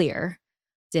getting the clear,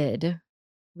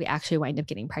 we actually wind up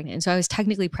getting pregnant. And so I was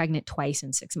technically pregnant twice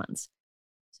in 6 months.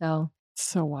 So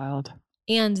wild.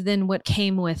 And then what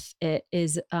came with it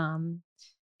is,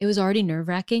 it was already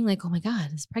nerve-wracking. Like, oh my God,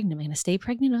 I'm pregnant. Am I going to stay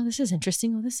pregnant? Oh, this is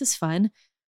interesting. Oh, this is fun.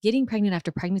 Getting pregnant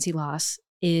after pregnancy loss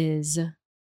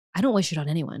I don't wish it on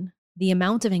anyone. The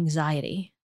amount of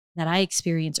anxiety that I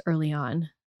experienced early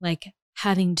on, like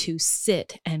having to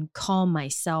sit and calm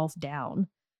myself down.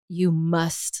 You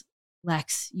must,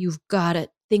 Lex, you've got to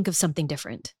think of something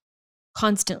different.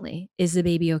 Constantly. Is the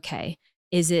baby okay?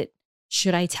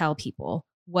 Should I tell people?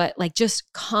 What, like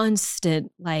just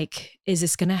constant, like, is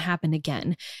this going to happen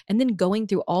again? And then going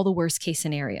through all the worst case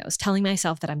scenarios, telling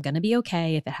myself that I'm going to be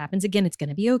okay. If it happens again, it's going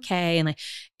to be okay. And like,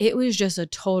 it was just a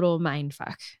total mind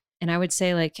fuck. And I would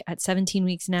say like at 17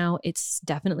 weeks now, it's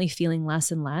definitely feeling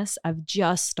less and less. I've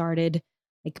just started,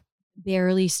 like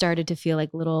barely started to feel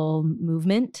like little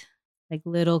movement, like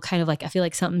little kind of like, I feel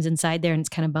like something's inside there and it's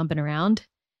kind of bumping around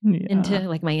into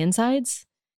like my insides.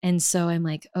 And so I'm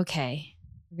like, okay,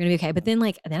 we're going to be okay. But then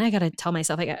I got to tell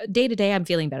myself like day to day, I'm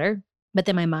feeling better, but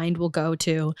then my mind will go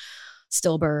to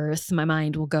stillbirth. My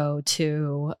mind will go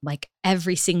to like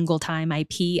every single time I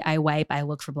pee, I wipe, I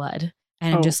look for blood.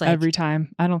 And I'm just like every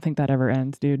time. I don't think that ever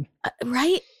ends, dude.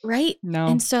 Right. No.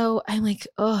 And so I'm like,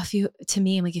 if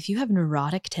you have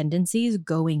neurotic tendencies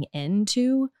going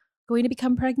to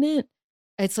become pregnant,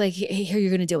 it's like, hey, here, you're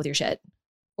going to deal with your shit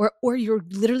or you're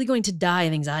literally going to die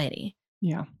of anxiety.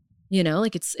 Yeah.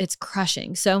 Like it's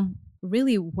crushing. So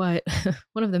really one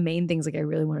of the main things like I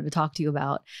really wanted to talk to you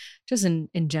about just in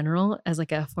general as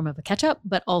like a form of a catch up,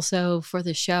 but also for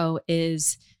the show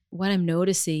is what I'm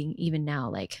noticing even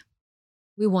now, like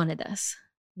we wanted this,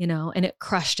 and it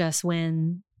crushed us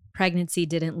when pregnancy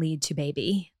didn't lead to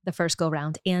baby the first go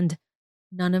round and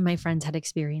none of my friends had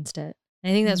experienced it.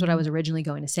 And I think that's what I was originally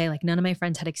going to say. Like none of my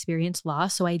friends had experienced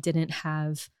loss. So I didn't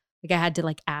have, like I had to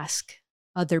like ask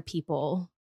other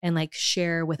people and like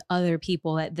share with other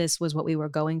people that this was what we were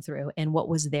going through and what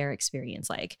was their experience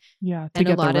like. Yeah. To And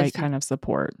get the right kind of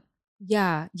support.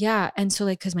 Yeah. Yeah. And so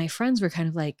like, cause my friends were kind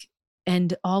of like,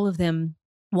 and all of them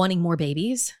wanting more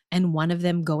babies and one of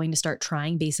them going to start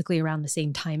trying basically around the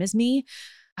same time as me.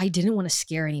 I didn't want to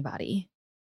scare anybody.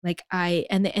 Like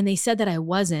and they said that I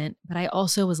wasn't, but I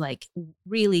also was like,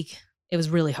 really, it was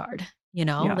really hard,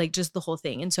 Yeah. like just the whole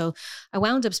thing. And so I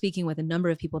wound up speaking with a number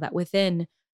of people that within,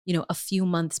 a few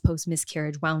months post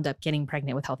miscarriage wound up getting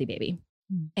pregnant with healthy baby.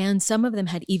 And some of them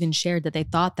had even shared that they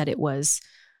thought that it was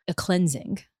a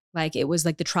cleansing. Like it was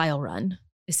like the trial run,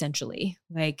 essentially.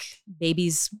 Like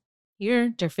babies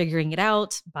here, they're figuring it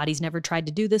out. Body's never tried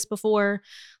to do this before,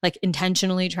 like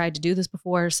intentionally tried to do this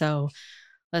before. So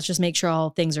let's just make sure all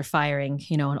things are firing,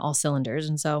 on all cylinders.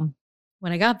 And so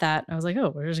when I got that, I was like,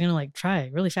 oh, we're just going to like try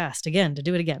really fast again to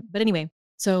do it again. But anyway,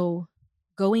 so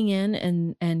going in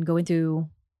and going through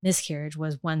miscarriage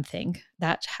was one thing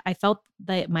that I felt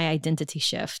that my identity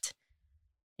shift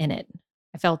in it.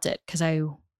 I felt it because I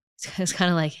was kind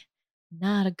of like,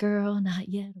 not a girl, not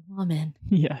yet a woman.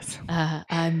 Yes.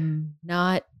 I'm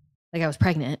not, like I was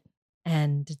pregnant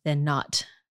and then not.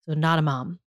 So not a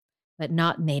mom, but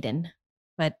not maiden,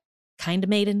 but kind of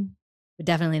maiden, but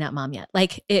definitely not mom yet.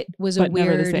 Like it was a But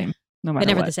weird, never the same. No matter but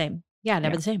never what. the same. Yeah,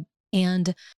 never the same.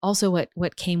 And also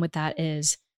what came with that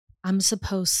is I'm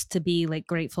supposed to be like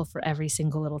grateful for every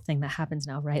single little thing that happens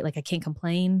now, right? Like I can't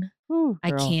complain. Ooh,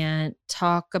 I girl. can't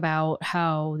talk about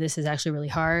how this is actually really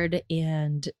hard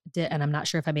and I'm not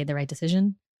sure if I made the right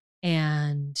decision.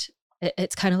 And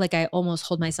it's kind of like I almost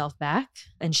hold myself back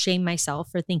and shame myself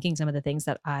for thinking some of the things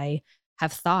that I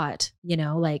have thought,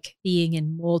 like being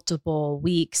in multiple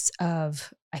weeks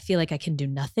of, I feel like I can do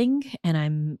nothing. And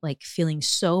I'm like feeling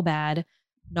so bad,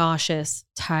 nauseous,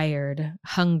 tired,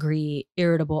 hungry,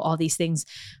 irritable, all these things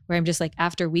where I'm just like,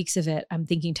 after weeks of it, I'm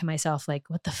thinking to myself, like,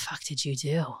 what the fuck did you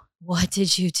do? What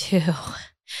did you do?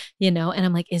 And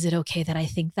I'm like, is it okay that I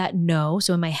think that? No.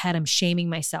 So in my head, I'm shaming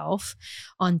myself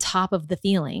on top of the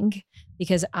feeling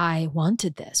because I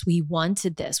wanted this. We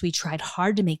wanted this. We tried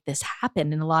hard to make this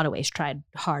happen in a lot of ways, tried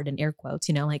hard in air quotes,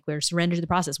 like we're surrendered to the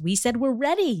process. We said we're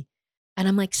ready. And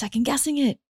I'm like second guessing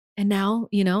it. And now,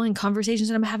 in conversations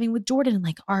that I'm having with Jordan,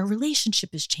 like our relationship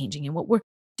is changing and what we're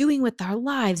doing with our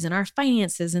lives and our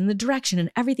finances and the direction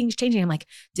and everything's changing. I'm like,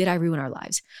 did I ruin our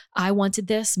lives? I wanted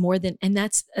this more than, and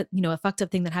that's, a fucked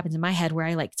up thing that happens in my head where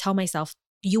I like tell myself,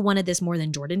 you wanted this more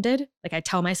than Jordan did. Like I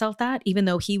tell myself that even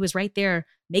though he was right there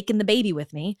making the baby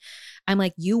with me, I'm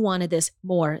like, you wanted this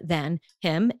more than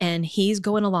him and he's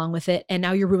going along with it. And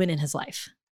now you're ruining his life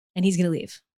and he's going to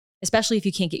leave, especially if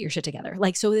you can't get your shit together.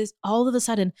 Like, so this all of a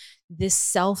sudden, this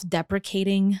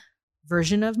self-deprecating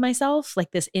version of myself,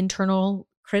 like this internal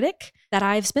critic that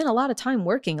I've spent a lot of time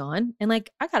working on. And like,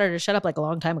 I got her to shut up like a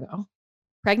long time ago.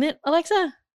 Pregnant,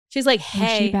 Alexa? She's like,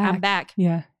 hey, I'm back.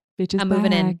 Yeah. Bitch is I'm back.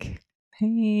 moving in.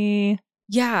 Hey.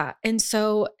 Yeah. And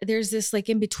so there's this like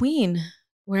in between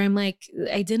where I'm like,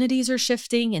 identities are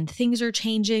shifting and things are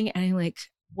changing. And I'm like,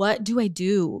 what do I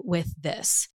do with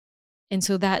this? And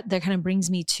so that kind of brings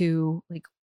me to like,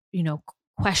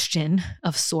 question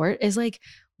of sort is like,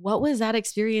 what was that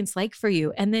experience like for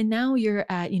you? And then now you're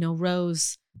at,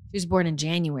 Rose, she was born in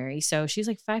January. So she's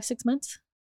like 5-6 months.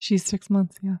 She's 6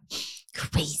 months. Yeah.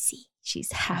 Crazy.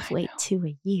 She's halfway to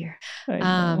a year. I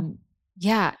know.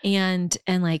 Yeah. And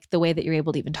like the way that you're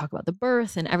able to even talk about the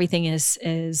birth and everything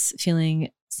is feeling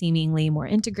seemingly more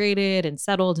integrated and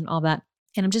settled and all that.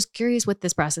 And I'm just curious what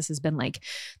this process has been like,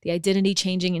 the identity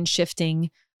changing and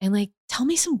shifting, and like, tell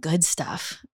me some good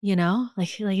stuff, the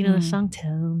song,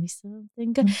 tell me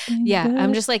something good. Yeah. Good.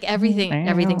 I'm just like,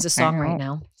 everything's a song right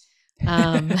now.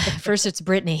 First it's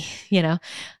Britney,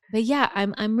 but yeah,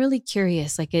 I'm really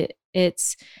curious. Like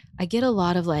I get a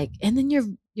lot of like, and then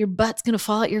your butt's going to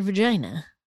fall out your vagina.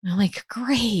 And I'm like,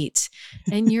 great.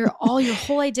 And your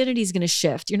whole identity is going to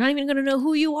shift. You're not even going to know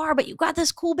who you are, but you got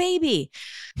this cool baby.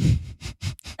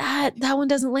 That one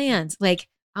doesn't land. Like,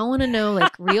 I want to know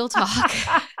like real talk.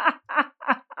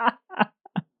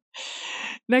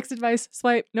 Next advice,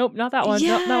 swipe. Nope, not that one.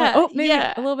 Yeah, Nope, that one. Oh, maybe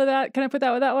a little bit of that. Can I put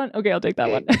that with that one? Okay, I'll take that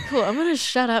one. Cool. I'm going to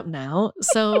shut up now.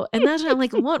 So, and that's what I'm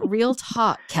like, I want real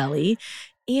talk, Kelli.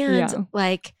 And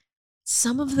like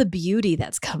some of the beauty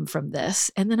that's come from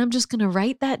this. And then I'm just going to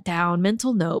write that down,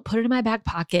 mental note, put it in my back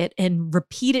pocket and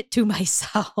repeat it to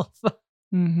myself,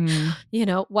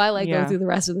 while I go through the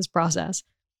rest of this process.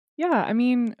 Yeah. I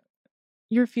mean,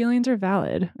 your feelings are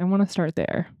valid. I want to start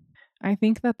there. I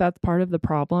think that that's part of the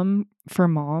problem for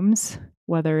moms,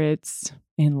 whether it's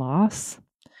in loss,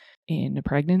 in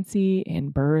pregnancy, in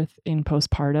birth, in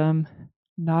postpartum.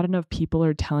 Not enough people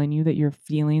are telling you that your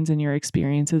feelings and your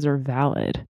experiences are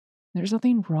valid. There's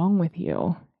nothing wrong with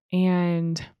you.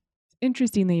 And it's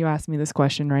interesting that you asked me this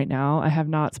question right now. I have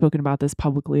not spoken about this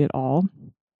publicly at all.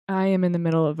 I am in the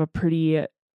middle of a pretty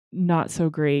not so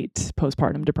great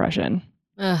postpartum depression.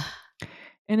 Ugh.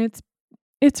 And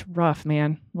it's rough,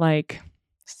 man. Like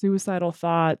suicidal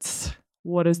thoughts.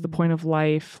 What is the point of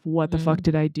life? What the fuck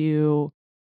did I do?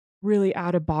 Really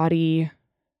out of body,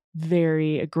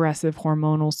 very aggressive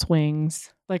hormonal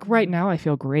swings. Like right now I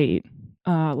feel great.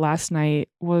 Last night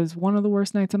was one of the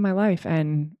worst nights of my life.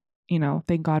 And,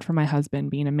 thank God for my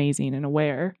husband being amazing and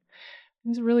aware. It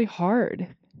was really hard.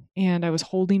 And I was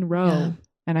holding row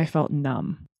and I felt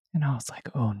numb. And I was like,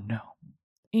 oh no.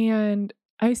 And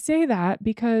I say that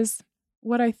because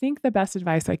what I think the best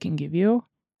advice I can give you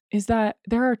is that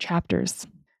there are chapters.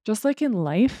 Just like in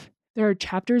life, there are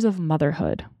chapters of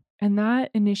motherhood. And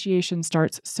that initiation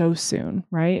starts so soon,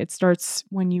 right? It starts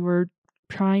when you were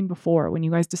trying before, when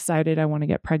you guys decided I want to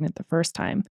get pregnant the first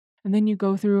time. And then you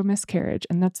go through a miscarriage,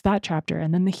 and that's that chapter.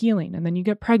 And then the healing, and then you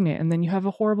get pregnant, and then you have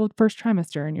a horrible first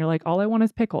trimester, and you're like, all I want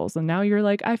is pickles. And now you're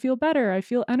like, I feel better. I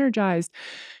feel energized.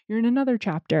 You're in another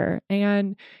chapter.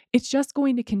 And it's just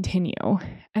going to continue.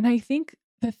 And I think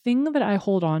the thing that I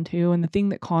hold on to, and the thing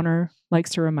that Connor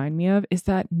likes to remind me of, is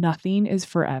that nothing is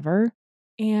forever.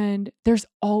 And there's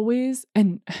always,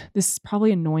 and this is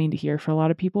probably annoying to hear for a lot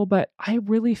of people, but I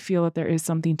really feel that there is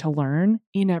something to learn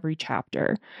in every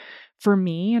chapter. For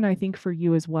me, and I think for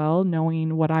you as well,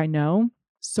 knowing what I know,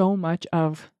 so much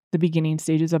of the beginning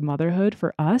stages of motherhood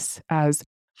for us as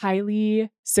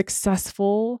highly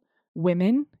successful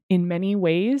women in many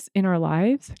ways in our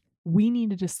lives, we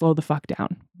needed to slow the fuck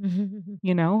down,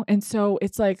 And so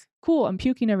it's like, cool, I'm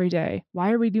puking every day.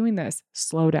 Why are we doing this?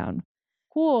 Slow down.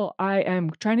 Cool, I am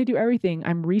trying to do everything.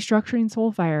 I'm restructuring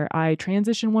Soulfire. I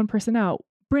transitioned one person out.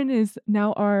 Bryn is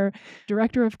now our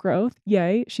director of growth.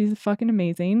 Yay, she's fucking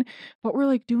amazing. But we're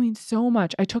like doing so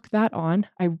much. I took that on.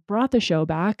 I brought the show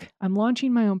back. I'm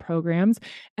launching my own programs.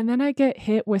 And then I get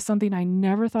hit with something I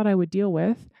never thought I would deal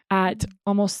with at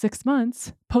almost 6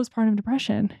 months, postpartum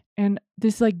depression. And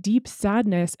this like deep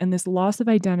sadness and this loss of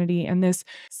identity and this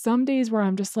some days where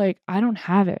I'm just like, I don't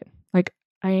have it. Like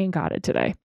I ain't got it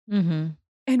today.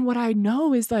 And what I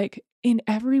know is like in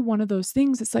every one of those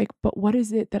things, it's like, but what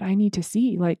is it that I need to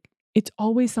see? Like, it's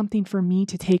always something for me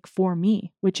to take for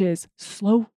me, which is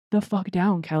slow the fuck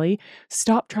down, Kelli.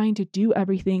 Stop trying to do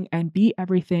everything and be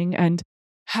everything and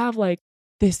have like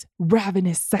this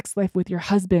ravenous sex life with your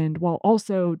husband while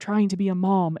also trying to be a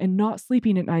mom and not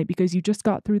sleeping at night because you just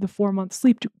got through the 4-month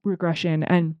sleep regression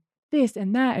and this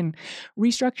and that and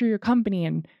restructure your company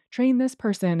and train this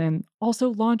person and also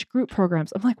launch group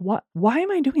programs. I'm like, what? Why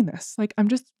am I doing this? Like, I'm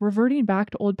just reverting back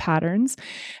to old patterns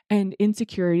and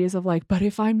insecurities of like, but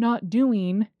if I'm not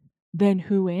doing, then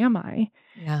who am I?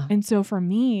 Yeah. And so for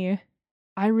me,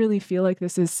 I really feel like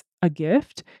this is a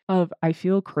gift of I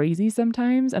feel crazy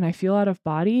sometimes and I feel out of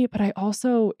body, but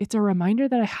it's a reminder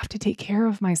that I have to take care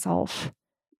of myself.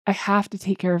 I have to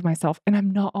take care of myself and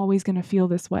I'm not always going to feel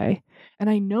this way. And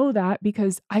I know that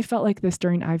because I felt like this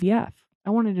during IVF. I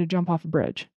wanted to jump off a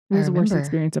bridge. It was the worst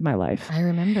experience of my life. I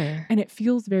remember. And it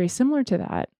feels very similar to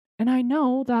that. And I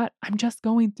know that I'm just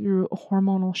going through a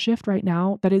hormonal shift right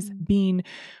now that is being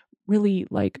really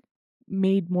like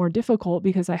made more difficult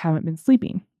because I haven't been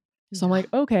sleeping. So I'm like,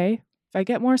 okay, if I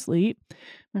get more sleep,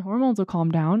 my hormones will calm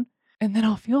down and then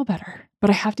I'll feel better. But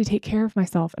I have to take care of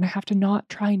myself and I have to not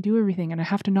try and do everything. And I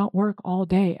have to not work all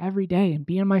day, every day and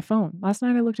be on my phone. Last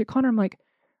night I looked at Connor. I'm like,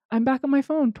 I'm back on my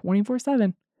phone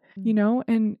 24/7,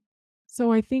 And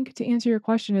so I think to answer your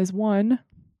question is one,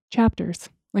 chapters.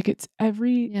 Like it's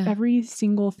every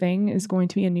single thing is going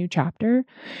to be a new chapter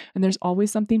and there's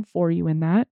always something for you in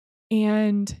that.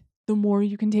 And the more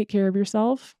you can take care of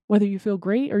yourself, whether you feel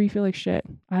great or you feel like shit,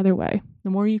 either way, the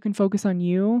more you can focus on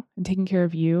you and taking care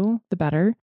of you, the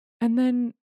better. And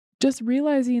then just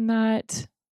realizing that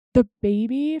the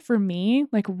baby for me,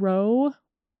 like Ro,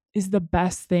 is the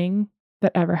best thing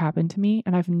that ever happened to me.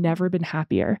 And I've never been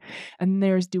happier. And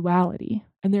there's duality.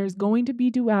 And there's going to be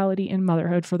duality in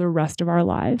motherhood for the rest of our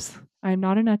lives. I'm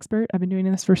not an expert. I've been doing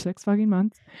this for 6 fucking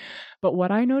months. But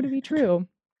what I know to be true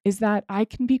is that I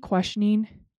can be questioning,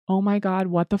 oh my God,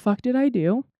 what the fuck did I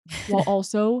do? While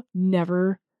also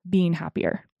never being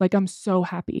happier. Like I'm so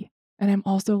happy. And I'm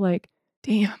also like,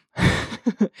 damn,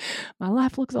 my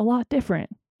life looks a lot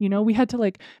different. We had to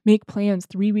like make plans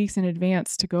 3 weeks in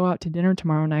advance to go out to dinner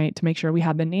tomorrow night to make sure we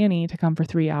had the nanny to come for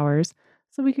 3 hours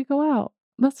so we could go out.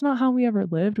 That's not how we ever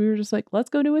lived. We were just like, let's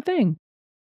go do a thing.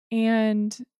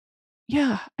 And,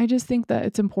 yeah, I just think that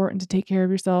it's important to take care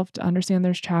of yourself, to understand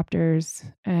there's chapters,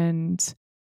 and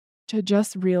to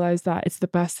just realize that it's the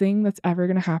best thing that's ever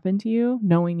going to happen to you,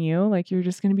 knowing you. Like, you're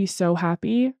just going to be so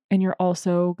happy, and you're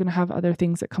also going to have other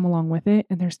things that come along with it,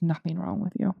 and there's nothing wrong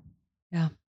with you. Yeah.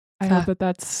 I hope that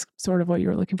that's sort of what you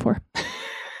were looking for.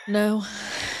 No,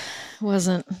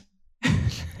 wasn't.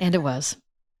 And it was.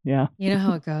 Yeah. You know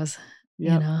how it goes.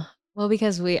 Yep. You know? Well,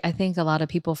 because I think a lot of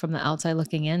people from the outside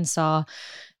looking in saw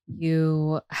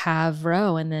you have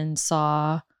Roe and then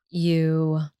saw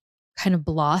you kind of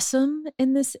blossom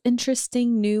in this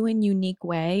interesting, new and unique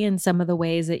way. And some of the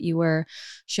ways that you were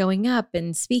showing up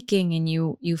and speaking, and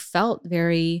you felt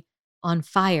very on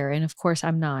fire. And of course,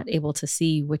 I'm not able to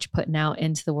see what you're putting out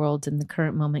into the world in the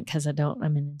current moment because I'm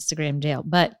in Instagram jail.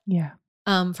 But Yeah.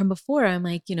 from before, I'm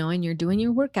like, and you're doing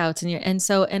your workouts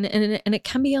and it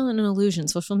can be an illusion.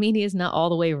 Social media is not all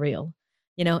the way real.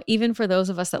 Even for those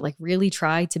of us that like really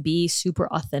try to be super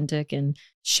authentic and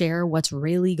share what's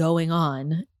really going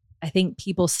on, I think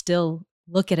people still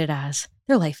look at it as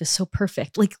their life is so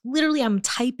perfect. Like, literally, I'm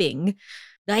typing,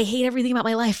 I hate everything about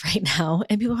my life right now.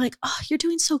 And people are like, oh, you're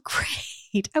doing so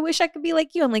great. I wish I could be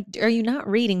like you. I'm like, are you not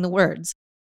reading the words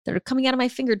that are coming out of my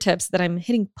fingertips that I'm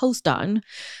hitting post on?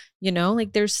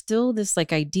 Like, there's still this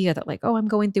like idea that like, oh, I'm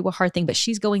going through a hard thing, but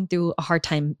she's going through a hard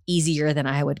time easier than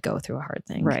I would go through a hard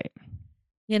thing. Right.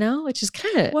 Which is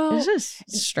kind of, it's just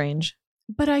strange.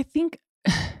 But I think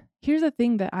here's the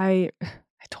thing that I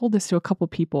told this to a couple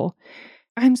people.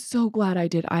 I'm so glad I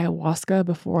did ayahuasca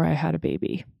before I had a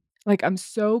baby. Like, I'm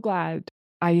so glad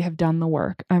I have done the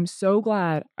work. I'm so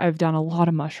glad I've done a lot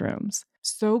of mushrooms.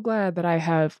 So glad that I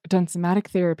have done somatic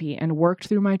therapy and worked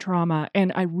through my trauma,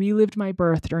 and I relived my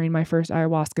birth during my first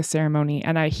ayahuasca ceremony,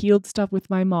 and I healed stuff with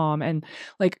my mom, and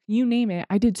like, you name it,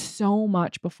 I did so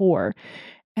much before.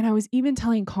 And I was even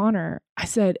telling Connor, I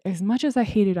said, as much as I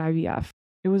hated IVF,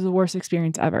 it was the worst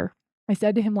experience ever. I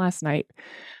said to him last night,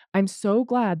 I'm so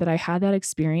glad that I had that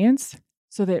experience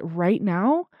so that right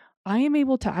now I am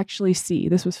able to actually see.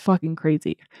 This was fucking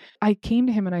crazy. I came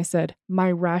to him and I said,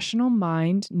 my rational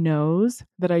mind knows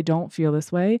that I don't feel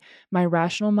this way. My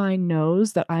rational mind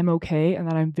knows that I'm okay and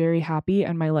that I'm very happy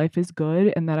and my life is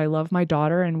good and that I love my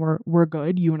daughter and we're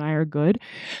good. You and I are good.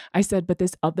 I said, but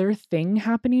this other thing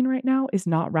happening right now is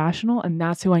not rational, and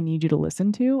that's who I need you to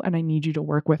listen to, and I need you to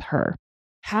work with her.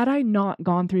 Had I not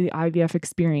gone through the IVF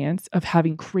experience of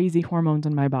having crazy hormones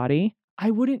in my body, I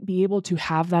wouldn't be able to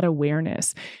have that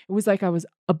awareness. It was like I was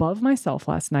above myself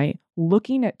last night,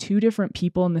 looking at two different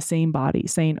people in the same body,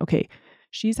 saying, okay,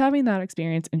 she's having that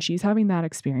experience and she's having that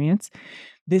experience.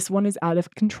 This one is out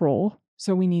of control.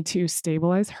 So we need to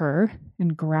stabilize her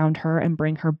and ground her and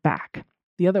bring her back.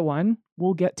 The other one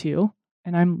we'll get to,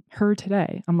 and I'm her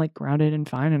today. I'm like grounded and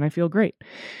fine and I feel great.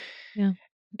 Yeah.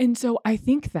 And so I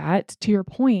think that, to your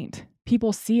point,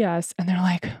 people see us and they're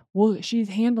like, well, she's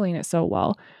handling it so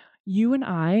well. You and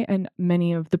I and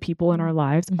many of the people in our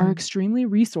lives are extremely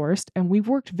resourced, and we've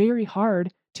worked very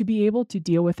hard to be able to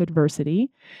deal with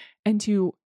adversity and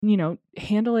to,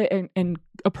 handle it and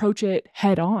approach it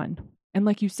head on. And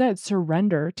like you said,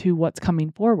 surrender to what's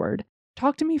coming forward.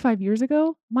 Talk to me 5 years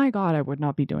ago. My God, I would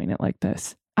not be doing it like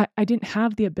this. I didn't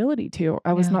have the ability to.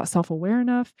 I was not self-aware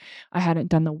enough. I hadn't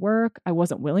done the work. I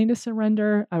wasn't willing to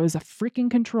surrender. I was a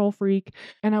freaking control freak,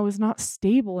 and I was not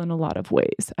stable in a lot of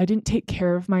ways. I didn't take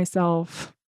care of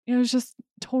myself. It was just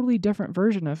a totally different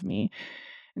version of me.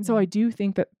 And so I do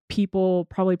think that people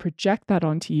probably project that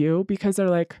onto you because they're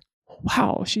like,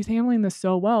 wow, she's handling this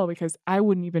so well, because I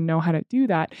wouldn't even know how to do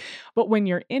that. But when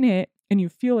you're in it and you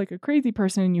feel like a crazy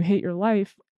person and you hate your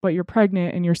life, but you're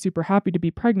pregnant and you're super happy to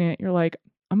be pregnant, you're like,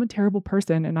 I'm a terrible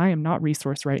person and I am not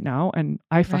resourced right now and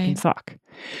I fucking suck.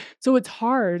 So it's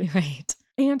hard. Right.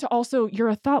 And to also, you're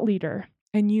a thought leader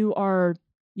and you are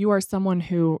someone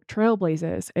who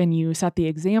trailblazes and you set the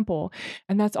example.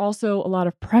 And that's also a lot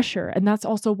of pressure. And that's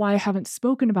also why I haven't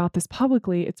spoken about this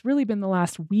publicly. It's really been the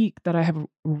last week that I have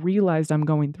realized I'm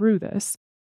going through this.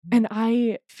 And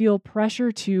I feel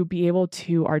pressure to be able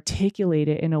to articulate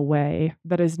it in a way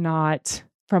that is not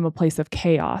from a place of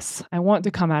chaos. I want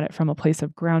to come at it from a place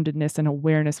of groundedness and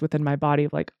awareness within my body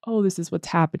of like, oh, this is what's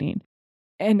happening.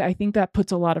 And I think that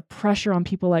puts a lot of pressure on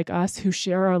people like us who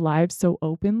share our lives so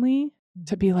openly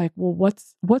to be like, well,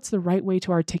 what's the right way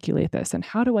to articulate this? And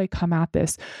how do I come at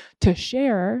this to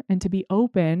share and to be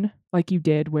open like you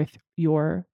did with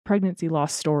your pregnancy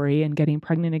loss story and getting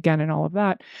pregnant again and all of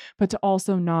that, but to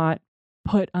also not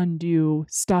put undue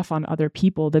stuff on other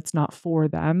people that's not for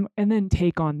them and then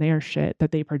take on their shit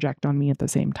that they project on me at the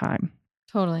same time.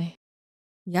 Totally.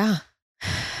 Yeah.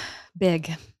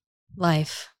 Big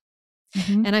life.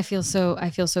 Mhm. And I feel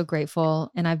so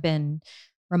grateful. And I've been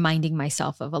reminding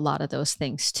myself of a lot of those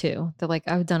things too. That like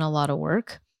I've done a lot of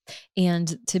work.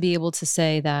 And to be able to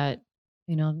say that,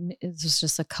 it was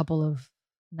just a couple of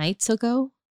nights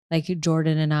ago, like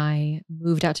Jordan and I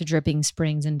moved out to Dripping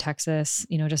Springs in Texas,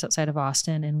 just outside of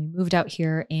Austin. And we moved out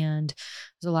here and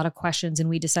there's a lot of questions. And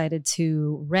we decided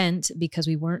to rent because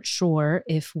we weren't sure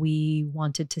if we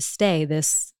wanted to stay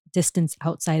this distance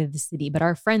outside of the city, but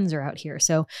our friends are out here.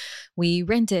 So we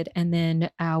rented. And then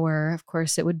of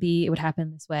course, it would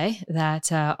happen this way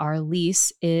that our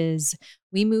lease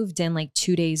we moved in like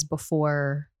 2 days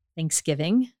before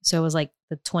Thanksgiving. So it was like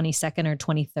the 22nd or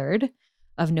 23rd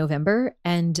of November.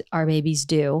 And our baby's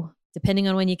due, depending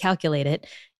on when you calculate it,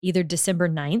 either December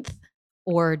 9th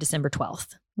or December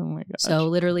 12th. Oh my gosh. So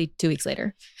literally 2 weeks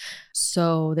later.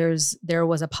 So there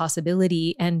was a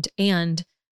possibility and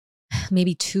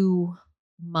maybe 2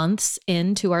 months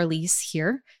into our lease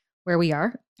here where we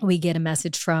are, we get a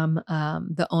message from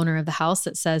the owner of the house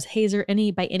that says, "Hey, is there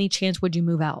by any chance, would you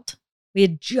move out?" We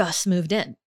had just moved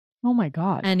in. Oh my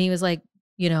God. And he was like,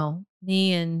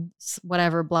 me and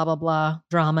whatever, blah, blah, blah,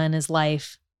 drama in his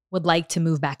life would like to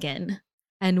move back in.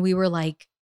 And we were like,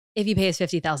 if you pay us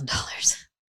 $50,000,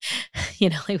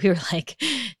 like we were like,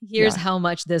 here's how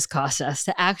much this costs us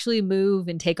to actually move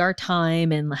and take our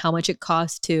time and how much it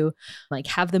costs to like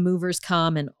have the movers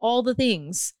come and all the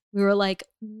things. We were like,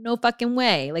 no fucking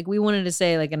way. Like we wanted to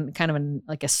say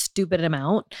like a stupid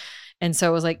amount. And so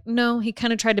I was like, no, he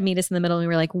kind of tried to meet us in the middle. And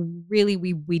we were like, really,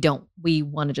 we don't, we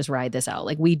want to just ride this out.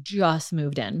 Like we just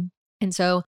moved in. And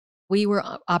so we were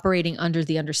operating under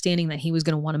the understanding that he was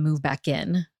going to want to move back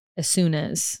in as soon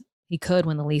as he could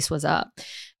when the lease was up.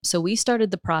 So we started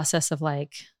the process of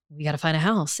like, we got to find a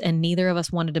house. And neither of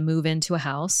us wanted to move into a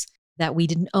house that we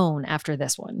didn't own after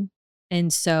this one.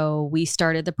 And so we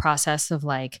started the process of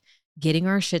like getting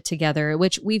our shit together,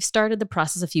 which we've started the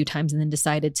process a few times and then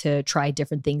decided to try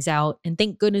different things out. And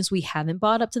thank goodness we haven't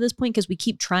bought up to this point because we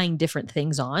keep trying different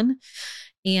things on.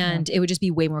 And it would just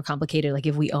be way more complicated. Like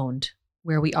if we owned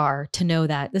where we are, to know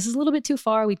that this is a little bit too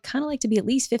far. We'd kind of like to be at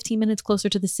least 15 minutes closer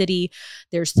to the city.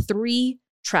 There's 3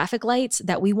 traffic lights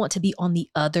that we want to be on the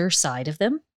other side of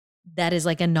them. That is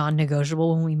like a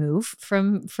non-negotiable when we move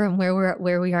from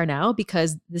where we are now,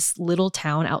 because this little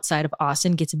town outside of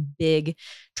Austin gets big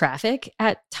traffic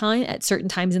at certain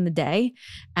times in the day.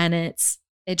 And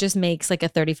it just makes like a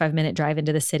 35-minute drive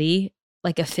into the city,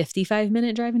 like a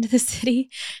 55-minute drive into the city.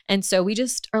 And so we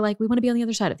just are like, we want to be on the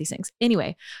other side of these things.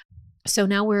 Anyway, so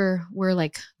now we're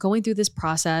like going through this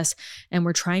process and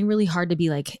we're trying really hard to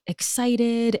be like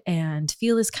excited and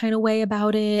feel this kind of way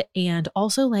about it. And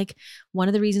also like one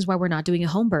of the reasons why we're not doing a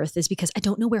home birth is because I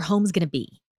don't know where home's going to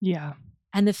be. Yeah.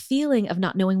 And the feeling of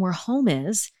not knowing where home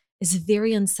is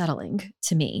very unsettling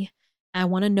to me. I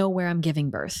want to know where I'm giving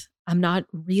birth. I'm not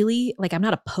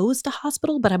opposed to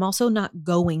hospital, but I'm also not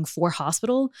going for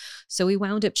hospital. So we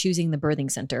wound up choosing the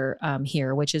birthing center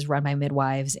here, which is run by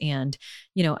midwives. And,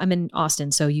 I'm in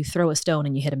Austin. So you throw a stone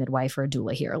and you hit a midwife or a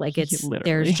doula here. Like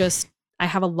I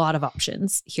have a lot of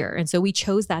options here. And so we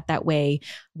chose that way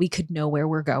we could know where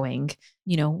we're going,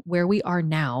 where we are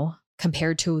now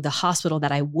compared to the hospital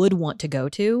that I would want to go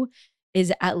to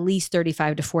is at least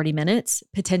 35 to 40 minutes,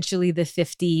 potentially the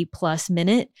 50 plus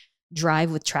minute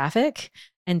drive with traffic.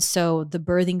 And so the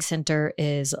birthing center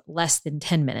is less than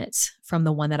 10 minutes from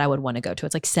the one that I would want to go to.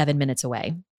 It's like 7 minutes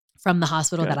away from the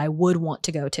hospital that I would want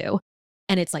to go to.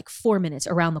 And it's like 4 minutes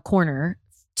around the corner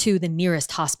to the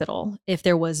nearest hospital if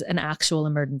there was an actual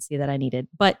emergency that I needed.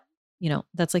 But,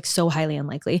 that's like so highly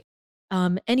unlikely.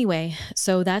 Anyway,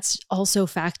 so that's also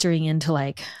factoring into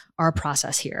like our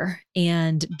process here,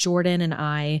 and Jordan and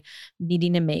I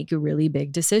needing to make really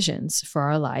big decisions for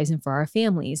our lives and for our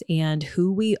families, and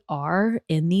who we are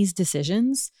in these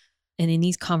decisions and in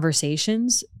these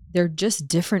conversations. They're just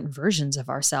different versions of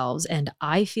ourselves. And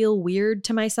I feel weird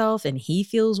to myself and he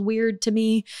feels weird to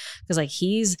me because like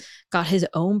he's got his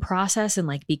own process and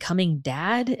like becoming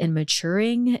dad and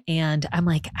maturing. And I'm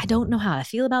like, I don't know how I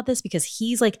feel about this because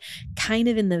he's like kind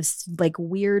of in this like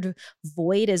weird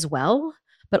void as well,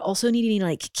 but also needing to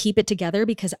like keep it together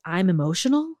because I'm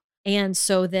emotional. And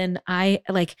so then I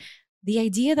like the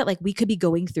idea that like we could be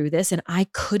going through this and I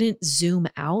couldn't zoom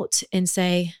out and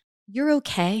say, you're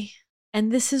okay. And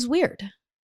this is weird.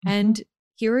 Mm-hmm. And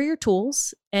here are your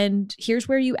tools. And here's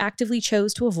where you actively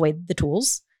chose to avoid the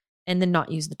tools and then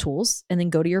not use the tools and then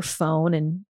go to your phone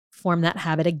and form that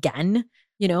habit again,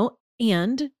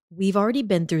 and we've already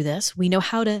been through this. We know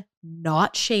how to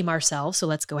not shame ourselves. So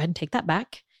let's go ahead and take that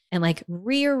back and like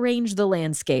rearrange the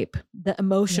landscape, the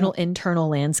emotional internal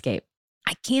landscape.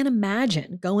 I can't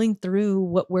imagine going through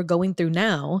what we're going through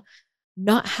now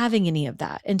not having any of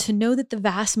that, and to know that the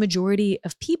vast majority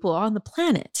of people on the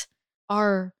planet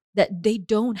are that they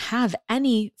don't have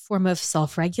any form of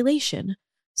self-regulation,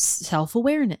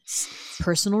 self-awareness,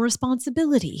 personal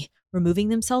responsibility, removing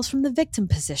themselves from the victim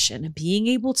position, being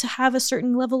able to have a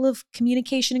certain level of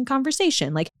communication and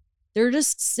conversation. Like, they're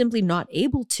just simply not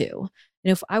able to.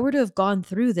 And if I were to have gone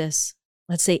through this,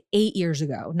 let's say 8 years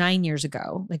ago, 9 years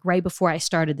ago, like right before I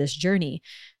started this journey,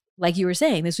 like you were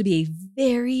saying, this would be a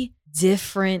very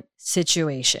different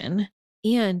situation.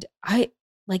 And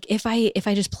if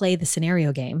I just play the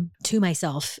scenario game to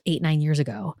myself 8, 9 years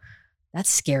ago, that's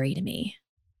scary to me,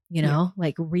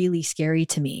 like really scary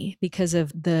to me because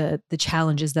of the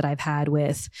challenges that I've had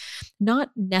with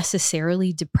not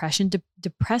necessarily depression,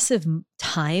 depressive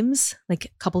times, like a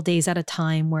couple days at a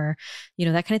time where,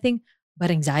 that kind of thing, but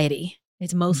anxiety.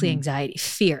 It's mostly anxiety,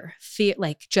 fear,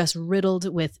 like just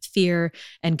riddled with fear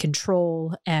and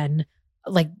control and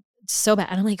like so bad.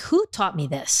 And I'm like, who taught me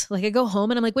this? Like, I go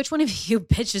home and I'm like, which one of you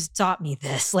bitches taught me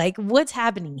this? Like, what's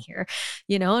happening here?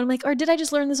 And I'm like, or did I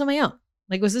just learn this on my own?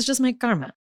 Like, was this just my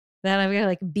karma that I've got to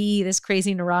like be this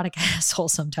crazy neurotic asshole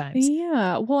sometimes?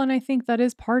 Yeah. Well, and I think that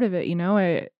is part of it.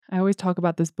 I always talk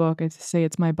about this book. I say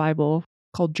it's my Bible,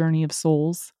 called Journey of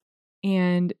Souls.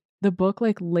 And the book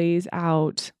like lays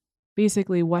out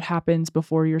basically what happens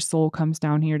before your soul comes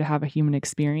down here to have a human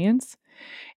experience.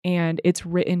 And it's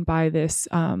written by this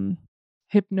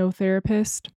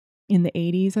hypnotherapist in the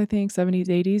 80s, I think, 70s,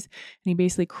 80s. And he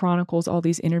basically chronicles all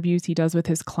these interviews he does with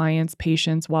his clients,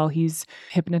 patients, while he's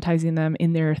hypnotizing them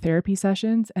in their therapy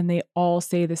sessions. And they all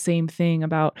say the same thing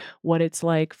about what it's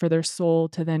like for their soul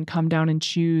to then come down and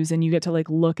choose. And you get to like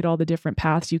look at all the different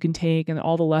paths you can take and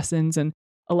all the lessons. And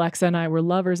Alexa and I were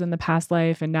lovers in the past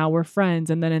life, and now we're friends.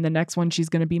 And then in the next one, she's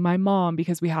going to be my mom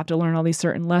because we have to learn all these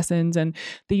certain lessons. And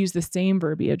they use the same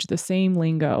verbiage, the same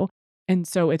lingo. And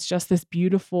so it's just this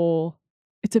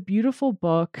it's a beautiful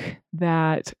book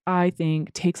that I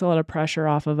think takes a lot of pressure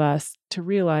off of us to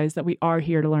realize that we are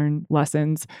here to learn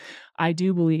lessons. I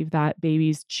do believe that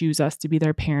babies choose us to be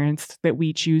their parents, that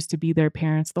we choose to be their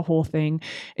parents, the whole thing.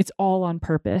 It's all on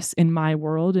purpose in my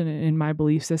world and in my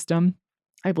belief system.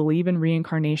 I believe in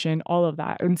reincarnation, all of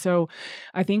that. And so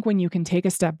I think when you can take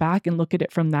a step back and look at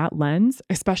it from that lens,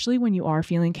 especially when you are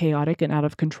feeling chaotic and out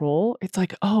of control, it's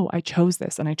like, oh, I chose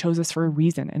this and I chose this for a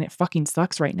reason. And it fucking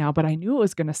sucks right now, but I knew it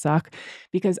was going to suck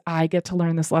because I get to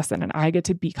learn this lesson and I get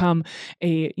to become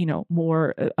a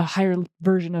higher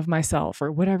version of myself,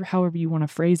 or whatever, however you want to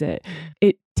phrase it.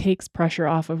 It takes pressure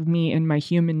off of me and my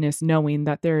humanness, knowing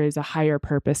that there is a higher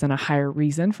purpose and a higher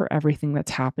reason for everything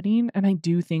that's happening. And I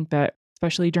do think that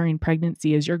especially during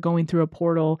pregnancy, as you're going through a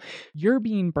portal, you're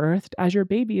being birthed as your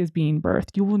baby is being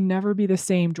birthed. You will never be the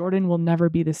same. Jordan will never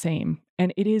be the same.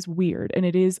 And it is weird and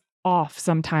it is off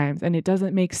sometimes and it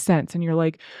doesn't make sense. And you're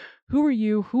like, who are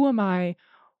you? Who am I?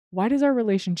 Why does our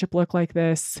relationship look like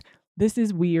this? This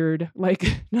is weird.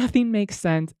 Like nothing makes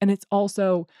sense. And it's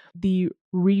also the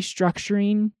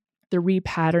restructuring, the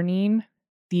repatterning,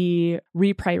 the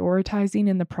reprioritizing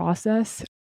in the process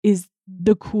is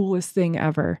the coolest thing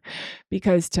ever,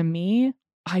 because to me,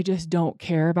 I just don't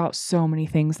care about so many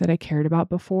things that I cared about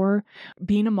before.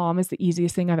 Being a mom is the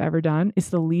easiest thing I've ever done. It's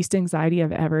the least anxiety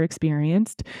I've ever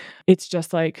experienced. It's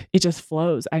just like, it just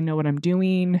flows. I know what I'm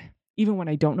doing. Even when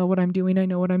I don't know what I'm doing, I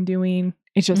know what I'm doing.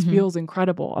 It just feels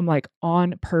incredible. I'm like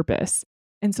on purpose.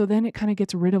 And so then it kind of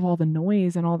gets rid of all the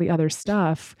noise and all the other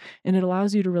stuff. And it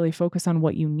allows you to really focus on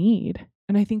what you need.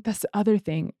 And I think that's the other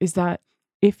thing, is that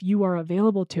if you are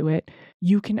available to it,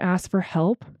 you can ask for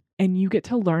help and you get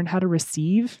to learn how to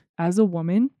receive as a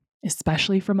woman,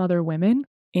 especially from other women,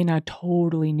 in a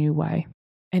totally new way.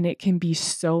 And it can be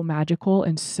so magical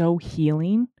and so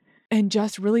healing and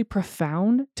just really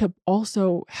profound to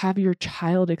also have your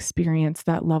child experience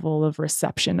that level of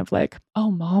reception of like,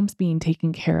 oh, mom's being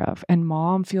taken care of and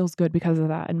mom feels good because of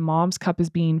that. And mom's cup is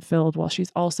being filled while she's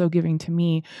also giving to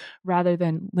me, rather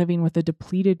than living with a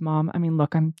depleted mom. I mean,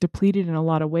 look, I'm depleted in a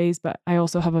lot of ways, but I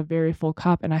also have a very full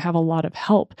cup and I have a lot of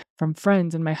help from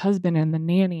friends and my husband and the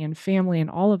nanny and family and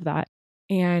all of that.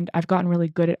 And I've gotten really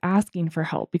good at asking for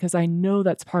help because I know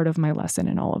that's part of my lesson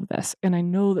in all of this. And I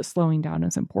know that slowing down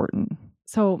is important.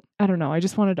 So I don't know. I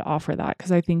just wanted to offer that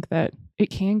because I think that it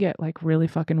can get like really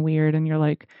fucking weird and you're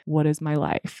like, what is my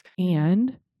life?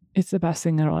 And it's the best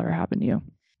thing that'll ever happen to you.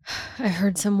 I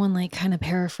heard someone like kind of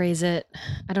paraphrase it.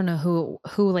 I don't know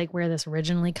who like where this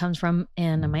originally comes from,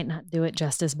 and I might not do it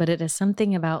justice, but it is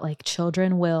something about like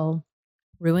children will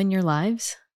ruin your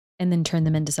lives and then turn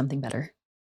them into something better.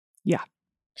 Yeah.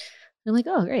 I'm like,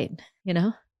 oh, great.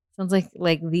 Sounds like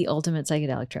the ultimate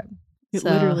psychedelic trip. It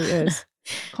literally is.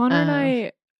 Connor and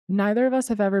I neither of us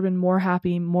have ever been more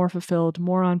happy, more fulfilled,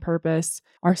 more on purpose.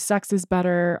 Our sex is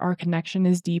better. Our connection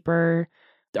is deeper.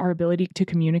 Our ability to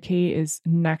communicate is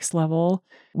next level.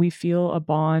 We feel a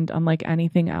bond unlike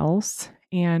anything else.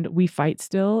 And we fight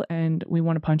still and we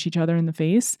want to punch each other in the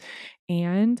face.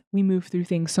 And we move through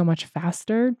things so much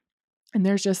faster. And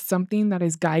there's just something that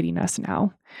is guiding us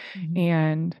now.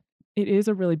 And it is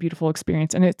a really beautiful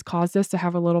experience. And it's caused us to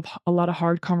have a lot of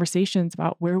hard conversations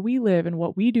about where we live and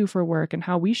what we do for work and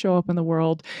how we show up in the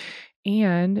world.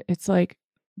 And it's like,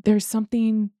 there's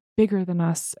something bigger than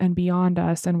us and beyond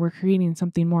us. And we're creating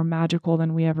something more magical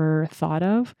than we ever thought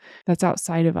of that's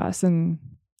outside of us and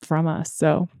from us.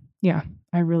 So yeah,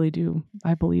 I really do.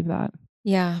 I believe that.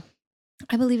 Yeah,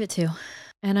 I believe it too.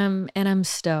 And I'm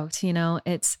stoked,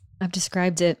 I've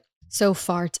described it so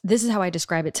far. This is how I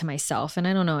describe it to myself. And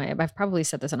I don't know, I've probably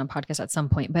said this on a podcast at some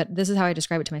point, but this is how I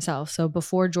describe it to myself. So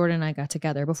before Jordan and I got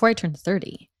together, before I turned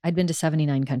 30, I'd been to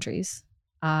 79 countries.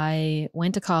 I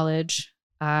went to college.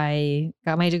 I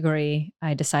got my degree.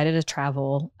 I decided to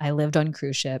travel. I lived on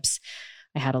cruise ships.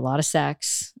 I had a lot of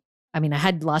sex. I mean, I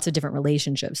had lots of different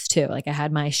relationships too. Like I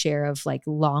had my share of like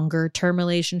longer term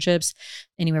relationships,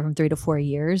 anywhere from 3 to 4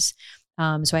 years.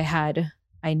 So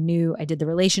I knew I did the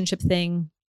relationship thing.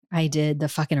 I did the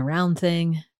fucking around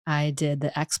thing. I did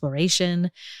the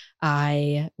exploration.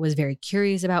 I was very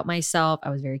curious about myself. I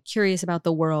was very curious about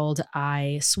the world.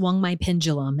 I swung my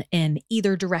pendulum in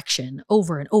either direction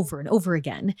over and over and over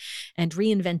again and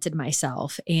reinvented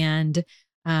myself. And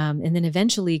then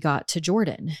eventually got to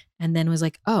Jordan and then was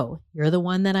like, oh, you're the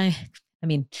one that I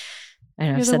know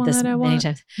I've said this many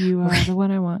times. You are the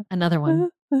one I want. Another one.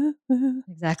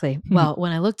 Exactly. Well,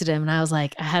 when I looked at him and I was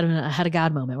like, I had a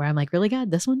God moment where I'm like, really,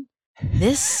 God, this one?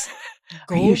 This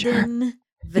golden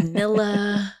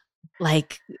vanilla,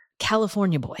 like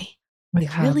California boy. With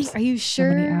Like, really? abs. Are you So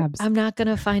many sure abs. I'm not going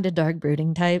to find a dark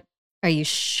brooding type? Are you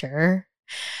sure?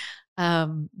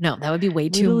 No, that would be way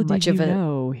too Little much did of you a.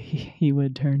 know he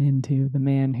would turn into the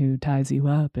man who ties you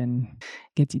up and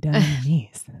gets you down on your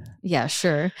knees. Yeah,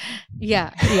 sure.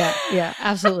 Yeah,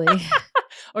 absolutely.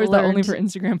 Or is that only Learned. for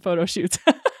Instagram photo shoots?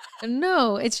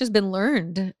 No, it's just been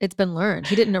learned. It's been learned.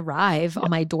 He didn't arrive on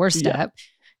my doorstep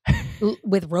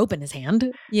with rope in his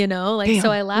hand, like, Damn,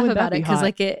 so I laugh wouldn't that about it be because hot?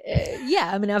 like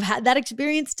I mean, I've had that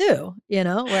experience too,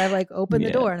 where I've like opened the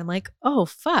Yeah. door and I'm like, oh,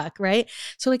 fuck. Right.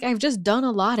 So like, I've just done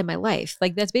a lot in my life.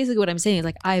 Like, that's basically what I'm saying is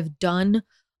like, I've done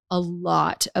a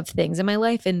lot of things in my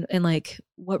life. And like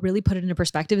what really put it into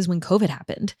perspective is when COVID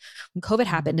happened,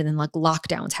 and then like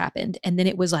lockdowns happened. And then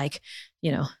it was like,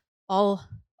 all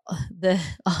the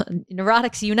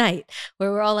neurotics unite,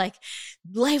 where we're all like,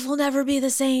 life will never be the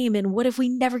same. And what if we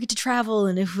never get to travel?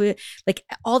 And if we like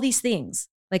all these things,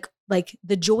 like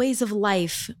the joys of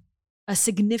life, a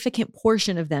significant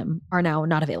portion of them are now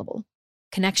not available.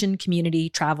 Connection, community,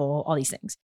 travel, all these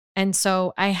things. And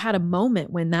so I had a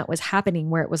moment when that was happening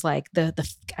where it was like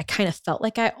I kind of felt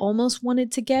like I almost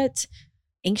wanted to get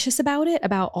anxious about it,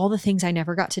 about all the things I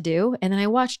never got to do. And then I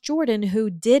watched Jordan, who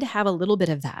did have a little bit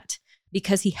of that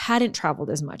because he hadn't traveled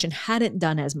as much and hadn't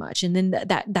done as much. And then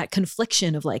that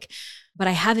confliction of like, but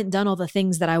I haven't done all the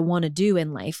things that I want to do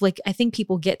in life. Like, I think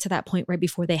people get to that point right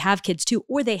before they have kids too,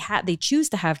 or they choose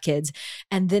to have kids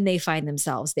and then they find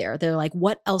themselves there. They're like,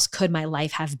 what else could my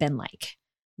life have been like?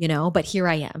 But here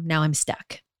I am. Now I'm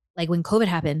stuck. Like when COVID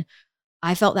happened,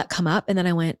 I felt that come up and then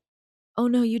I went, oh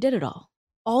no, you did it all.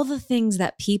 All the things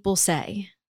that people say,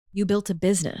 you built a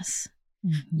business,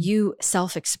 you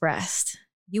self-expressed,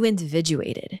 you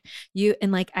individuated,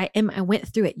 and like I went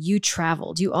through it. You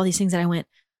traveled, you all these things that I went,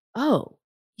 oh,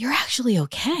 you're actually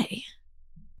okay.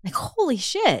 Like, holy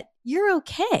shit, you're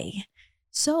okay.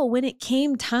 So when it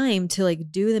came time to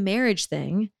like do the marriage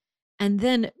thing, and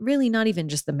then really not even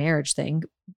just the marriage thing,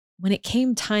 when it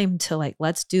came time to like,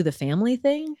 let's do the family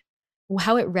thing,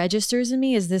 how it registers in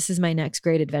me is this is my next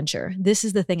great adventure. This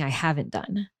is the thing I haven't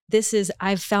done.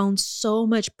 I've found so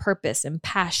much purpose and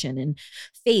passion and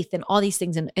faith and all these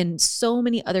things and so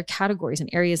many other categories and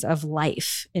areas of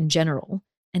life in general.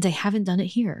 And I haven't done it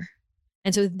here.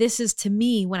 And so this is, to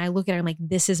me, when I look at it, I'm like,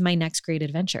 this is my next great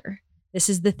adventure. This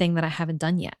is the thing that I haven't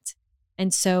done yet.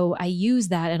 And so I use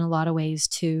that in a lot of ways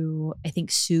to, I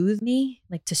think, soothe me,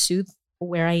 like to soothe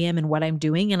where I am and what I'm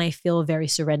doing. And I feel very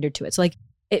surrendered to it. So like,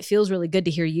 it feels really good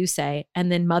to hear you say, and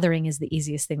then mothering is the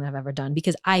easiest thing that I've ever done,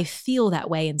 because I feel that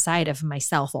way inside of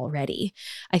myself already.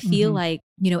 I feel like,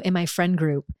 in my friend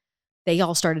group, they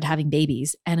all started having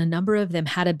babies and a number of them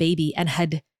had a baby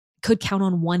and could count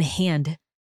on one hand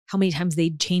how many times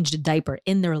they'd changed a diaper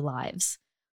in their lives.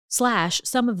 /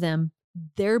 some of them,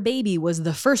 their baby was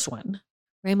the first one,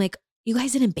 right? I'm like, you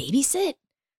guys didn't babysit?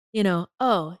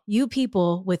 oh, you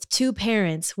people with 2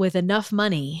 parents with enough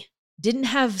money didn't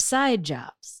have side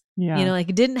jobs. Yeah.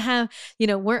 Like didn't have,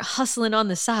 weren't hustling on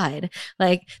the side.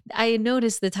 Like I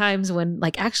noticed the times when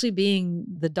like actually being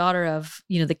the daughter of,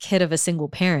 the kid of a single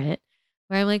parent,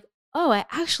 where I'm like, oh, I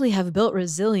actually have built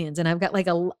resilience and I've got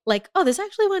oh, this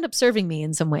actually wound up serving me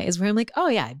in some ways where I'm like, oh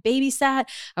yeah, I babysat,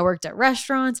 I worked at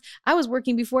restaurants. I was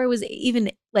working before I was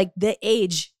even like the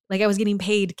age, like I was getting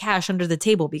paid cash under the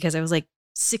table because I was like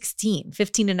 16,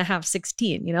 15 and a half,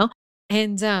 16.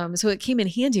 And so it came in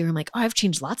handy where I'm like, oh, I've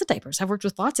changed lots of diapers. I've worked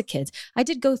with lots of kids. I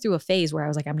did go through a phase where I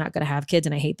was like, I'm not going to have kids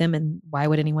and I hate them. And why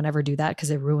would anyone ever do that? Because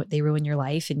they ruin your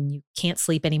life and you can't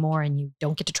sleep anymore and you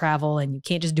don't get to travel and you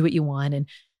can't just do what you want. And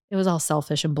it was all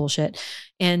selfish and bullshit.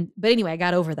 But anyway, I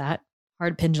got over that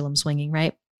hard pendulum swinging,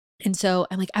 right? And so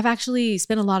I'm like, I've actually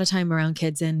spent a lot of time around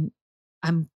kids and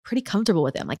I'm pretty comfortable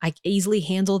with them. Like I easily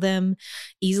handle them,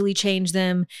 easily change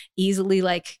them, easily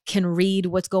like can read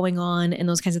what's going on and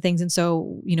those kinds of things. And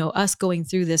so, us going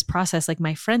through this process, like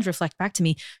my friends reflect back to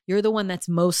me, you're the one that's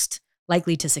most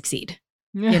likely to succeed.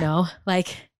 Like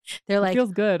they're like, it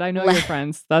feels good. I know your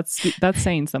friends. That's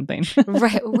saying something.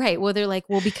 Right. Well, they're like,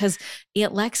 well, because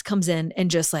Aunt Lex comes in and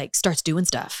just like starts doing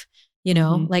stuff.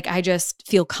 Like I just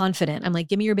feel confident. I'm like,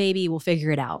 give me your baby. We'll figure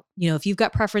it out. If you've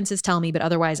got preferences, tell me, but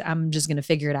otherwise I'm just going to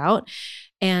figure it out.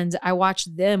 And I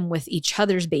watched them with each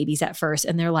other's babies at first.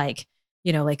 And they're like,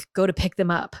 like go to pick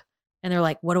them up. And they're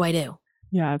like, what do I do?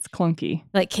 Yeah, it's clunky.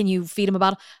 Like, can you feed them a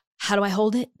bottle? How do I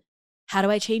hold it? How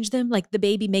do I change them? Like the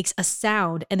baby makes a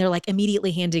sound and they're like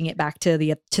immediately handing it back to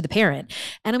the parent.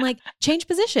 And I'm like, change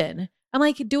position. I'm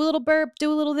like, do a little burp,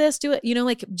 do a little this, do it,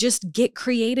 like just get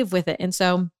creative with it. And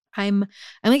so I'm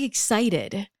like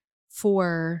excited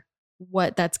for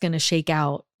what that's going to shake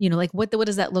out, like what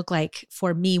does that look like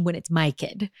for me when it's my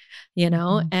kid,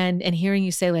 and hearing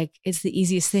you say like, it's the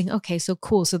easiest thing. Okay. So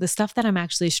cool. So the stuff that I'm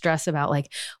actually stressed about,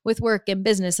 like with work and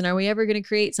business, and are we ever going to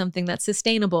create something that's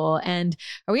sustainable? And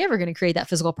are we ever going to create that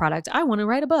physical product? I want to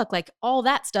write a book. Like all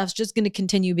that stuff's just going to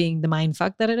continue being the mind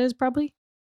fuck that it is probably.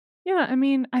 Yeah. I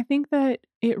mean, I think that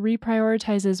it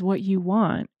reprioritizes what you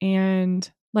want. And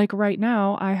like right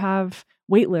now, I have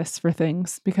wait lists for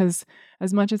things because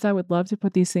as much as I would love to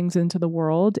put these things into the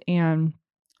world and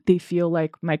they feel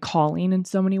like my calling in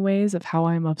so many ways of how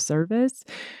I'm of service,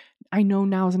 I know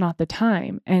now is not the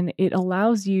time. And it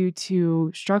allows you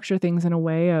to structure things in a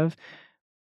way of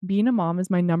being a mom is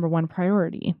my number one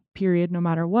priority, period, no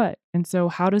matter what. And so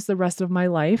how does the rest of my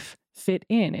life fit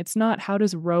in? It's not how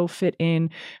does Roe fit in?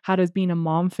 How does being a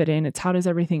mom fit in? It's how does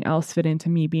everything else fit into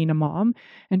me being a mom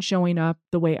and showing up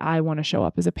the way I want to show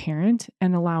up as a parent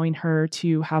and allowing her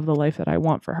to have the life that I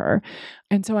want for her.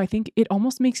 And so I think it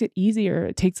almost makes it easier.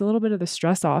 It takes a little bit of the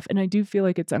stress off. And I do feel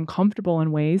like it's uncomfortable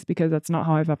in ways because that's not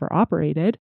how I've ever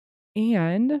operated.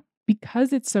 And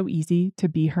because it's so easy to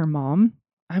be her mom,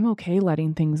 I'm okay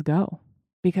letting things go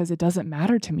because it doesn't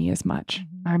matter to me as much.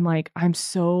 I'm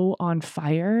so on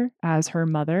fire as her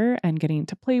mother and getting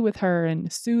to play with her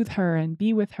and soothe her and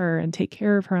be with her and take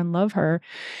care of her and love her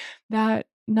that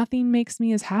nothing makes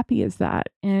me as happy as that.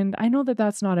 And I know that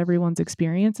that's not everyone's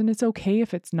experience and it's okay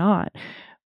if it's not.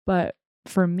 But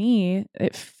for me,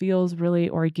 it feels really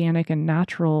organic and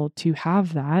natural to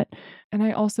have that. And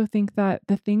I also think that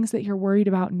the things that you're worried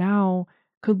about now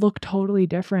could look totally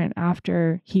different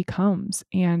after he comes,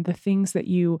 and the things that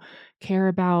you care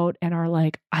about and are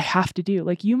like, I have to do,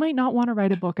 like, you might not want to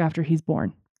write a book after he's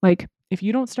born. Like if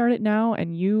you don't start it now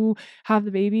and you have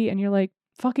the baby and you're like,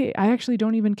 fuck it, I actually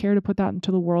don't even care to put that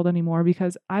into the world anymore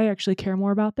because I actually care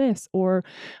more about this, or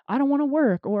I don't want to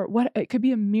work, or what, it could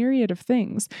be a myriad of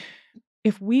things.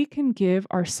 If we can give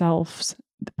ourselves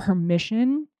the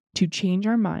permission to change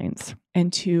our minds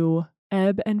and to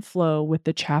ebb and flow with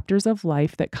the chapters of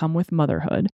life that come with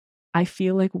motherhood, I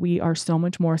feel like we are so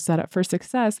much more set up for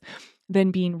success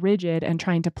than being rigid and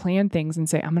trying to plan things and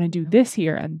say, I'm going to do this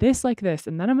here and this like this,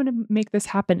 and then I'm going to make this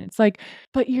happen. It's like,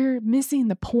 but you're missing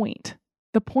the point.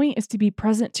 The point is to be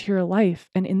present to your life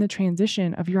and in the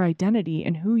transition of your identity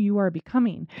and who you are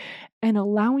becoming and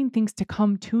allowing things to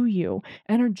come to you,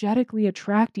 energetically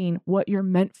attracting what you're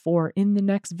meant for in the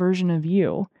next version of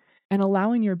you. And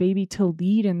allowing your baby to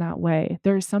lead in that way.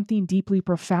 There's something deeply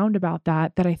profound about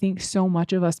that I think so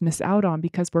much of us miss out on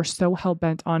because we're so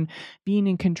hell-bent on being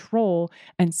in control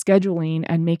and scheduling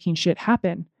and making shit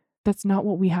happen. That's not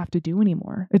what we have to do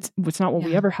anymore. It's not what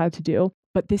we ever had to do.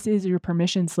 But this is your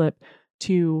permission slip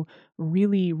to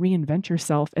really reinvent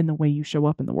yourself in the way you show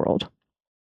up in the world.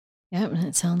 Yeah, and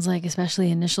it sounds like especially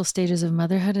initial stages of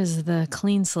motherhood is the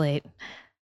clean slate.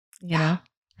 You know?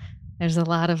 There's a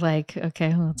lot of like, okay,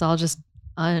 well, let's all just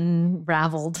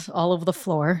unraveled all over the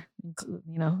floor,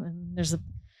 and there's a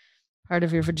part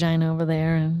of your vagina over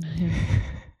there, and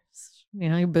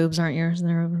your boobs aren't yours and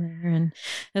they're over there, and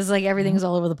it's like everything's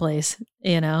all over the place,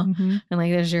 Mm-hmm. and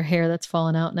like there's your hair that's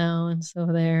falling out now and it's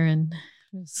over there, and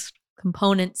there's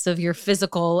components of your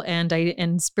physical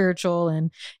and spiritual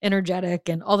and energetic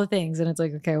and all the things, and it's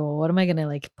like, okay, well, what am I gonna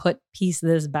like piece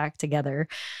this back together?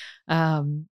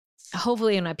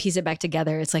 Hopefully when I piece it back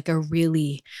together, it's like a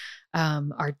really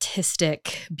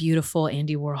artistic, beautiful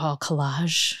Andy Warhol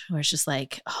collage where it's just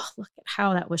like, oh, look at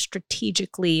how that was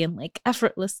strategically and like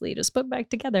effortlessly just put back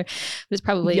together. It's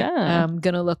probably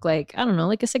gonna look like, I don't know,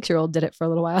 like a 6-year-old did it for a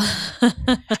little while.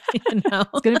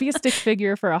 It's gonna be a stick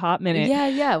figure for a hot minute.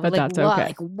 Yeah, but like, that's okay.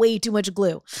 Like way too much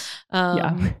glue.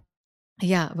 But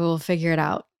we'll figure it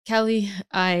out. Kelli,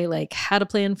 I like had a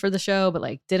plan for the show, but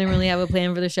like didn't really have a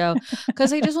plan for the show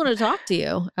because I just wanted to talk to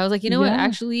you. I was like, you know what?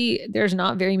 Actually, there's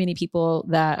not very many people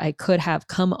that I could have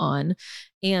come on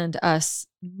and us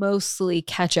mostly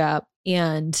catch up.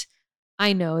 And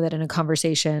I know that in a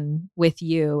conversation with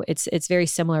you, it's very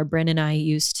similar. Bryn and I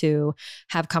used to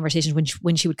have conversations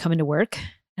when she would come into work.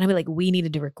 And I'd be like, we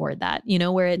needed to record that,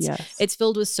 where it's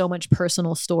filled with so much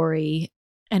personal story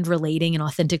and relating and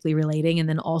authentically relating, and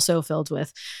then also filled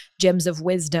with gems of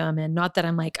wisdom. And not that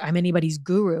I'm anybody's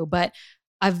guru, but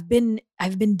I've been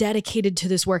dedicated to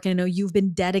this work. And I know you've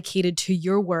been dedicated to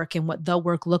your work and what the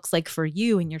work looks like for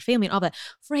you and your family and all that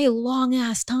for a long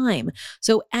ass time.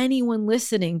 So anyone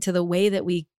listening to the way that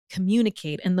we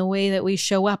communicate and the way that we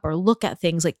show up or look at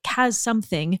things like has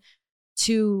something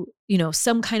to,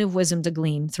 some kind of wisdom to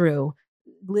glean through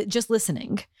just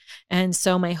listening. And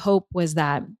so my hope was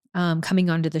that coming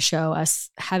onto the show, us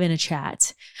having a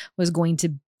chat was going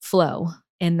to flow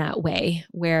in that way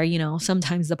where,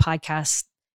 sometimes the podcast,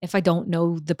 if I don't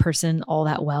know the person all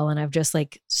that well and I've just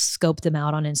like scoped them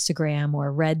out on Instagram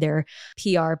or read their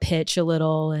PR pitch a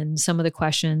little and some of the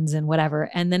questions and whatever.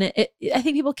 And then I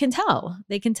think people can tell.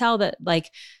 They can tell that like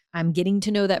I'm getting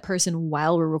to know that person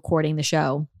while we're recording the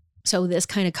show. So this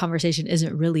kind of conversation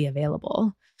isn't really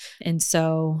available. And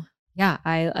so,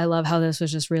 I love how this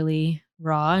was just really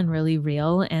raw and really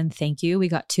real. And thank you. We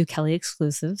got 2 Kelli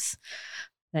exclusives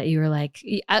that you were like,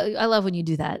 I love when you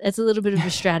do that. It's a little bit of a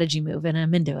strategy move and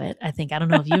I'm into it. I think, I don't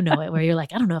know if you know it, where you're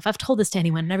like, I don't know if I've told this to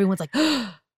anyone, and everyone's like,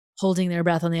 holding their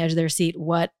breath on the edge of their seat.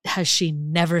 What has she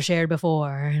never shared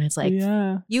before? And it's like,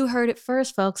 you heard it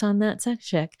first, folks, on That Sex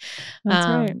Chick. That's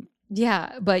right.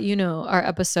 Yeah. But our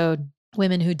episode,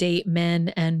 Women Who Date Men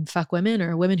and Fuck Women,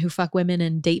 or Women Who Fuck Women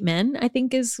and Date Men, I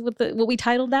think is what we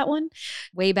titled that one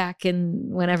way back in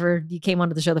whenever you came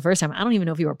onto the show the first time. I don't even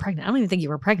know if you were pregnant. I don't even think you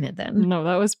were pregnant then. No,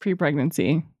 that was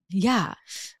pre-pregnancy. Yeah.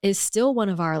 It's still one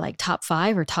of our like top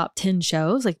 5 or top 10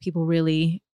 shows. Like people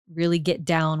really, really get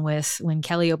down with when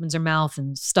Kelli opens her mouth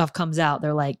and stuff comes out.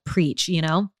 They're like, preach,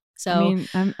 So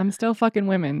I mean, I'm still fucking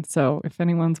women. So if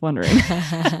anyone's wondering.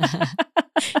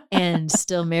 And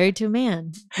still married to a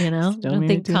man, I don't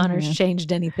think Connor's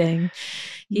changed anything.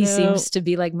 He seems to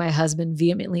be like my husband,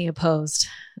 vehemently opposed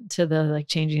to the like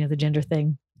changing of the gender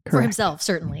thing. Correct. For himself,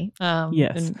 certainly.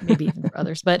 Yes. And maybe even for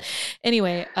others. But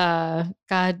anyway,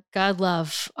 God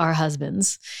love our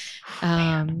husbands.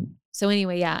 So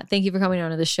anyway, thank you for coming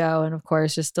on to the show. And of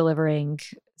course, just delivering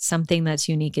something that's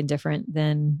unique and different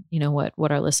than,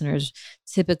 what our listeners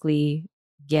typically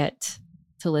get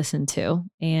to listen to.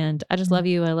 And I just love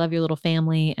you. I love your little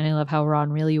family, and I love how raw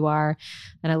and real you are.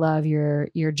 And I love your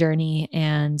journey.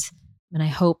 And I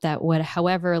hope that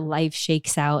however life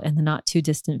shakes out in the not too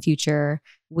distant future,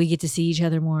 we get to see each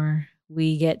other more.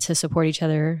 We get to support each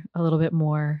other a little bit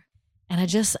more. And I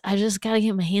just got to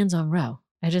get my hands on Ro.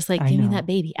 I just give me that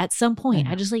baby at some point.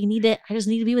 I just need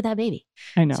to be with that baby.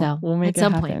 I know. So we'll make at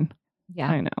some it happen. point. Yeah.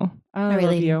 I know. I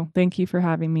love you. Thank you for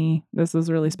having me. This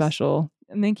was really special.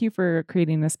 And thank you for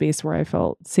creating a space where I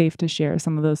felt safe to share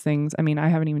some of those things. I mean, I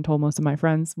haven't even told most of my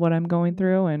friends what I'm going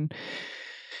through, and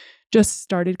just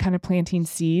started kind of planting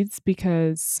seeds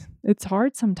because it's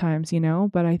hard sometimes,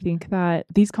 but I think that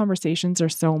these conversations are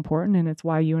so important, and it's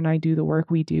why you and I do the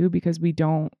work we do, because we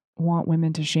don't want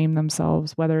women to shame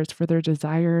themselves, whether it's for their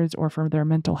desires or for their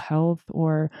mental health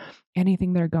or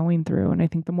anything they're going through. And I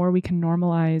think the more we can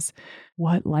normalize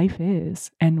what life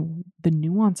is and the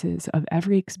nuances of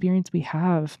every experience we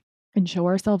have, and show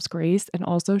ourselves grace, and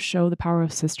also show the power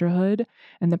of sisterhood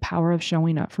and the power of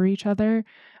showing up for each other,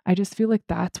 I just feel like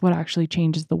that's what actually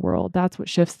changes the world. That's what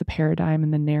shifts the paradigm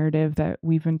and the narrative that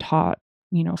we've been taught,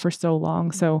 for so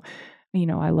long. So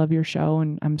I love your show,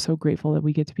 and I'm so grateful that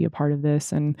we get to be a part of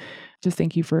this. And just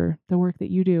thank you for the work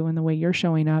that you do and the way you're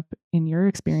showing up in your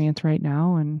experience right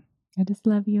now. And I just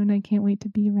love you, and I can't wait to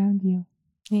be around you.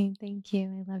 Hey, thank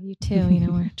you. I love you too. You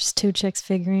know, we're just two chicks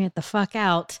figuring it the fuck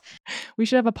out. We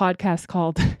should have a podcast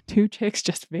called Two Chicks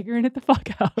Just Figuring It the Fuck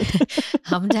Out.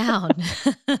 I'm down.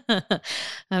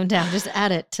 I'm down. Just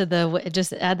add that to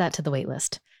the wait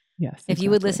list. Yes. If you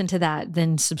would listen to that,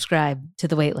 then subscribe to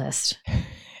the wait list.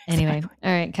 Anyway. Exactly.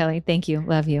 All right, Kelli. Thank you.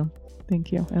 Love you.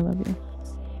 Thank you. I love you.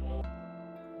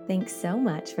 Thanks so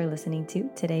much for listening to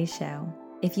today's show.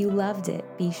 If you loved it,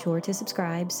 be sure to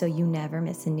subscribe so you never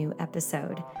miss a new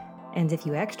episode. And if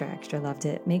you extra loved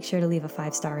it, make sure to leave a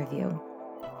 5-star review.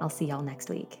 I'll see y'all next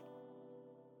week.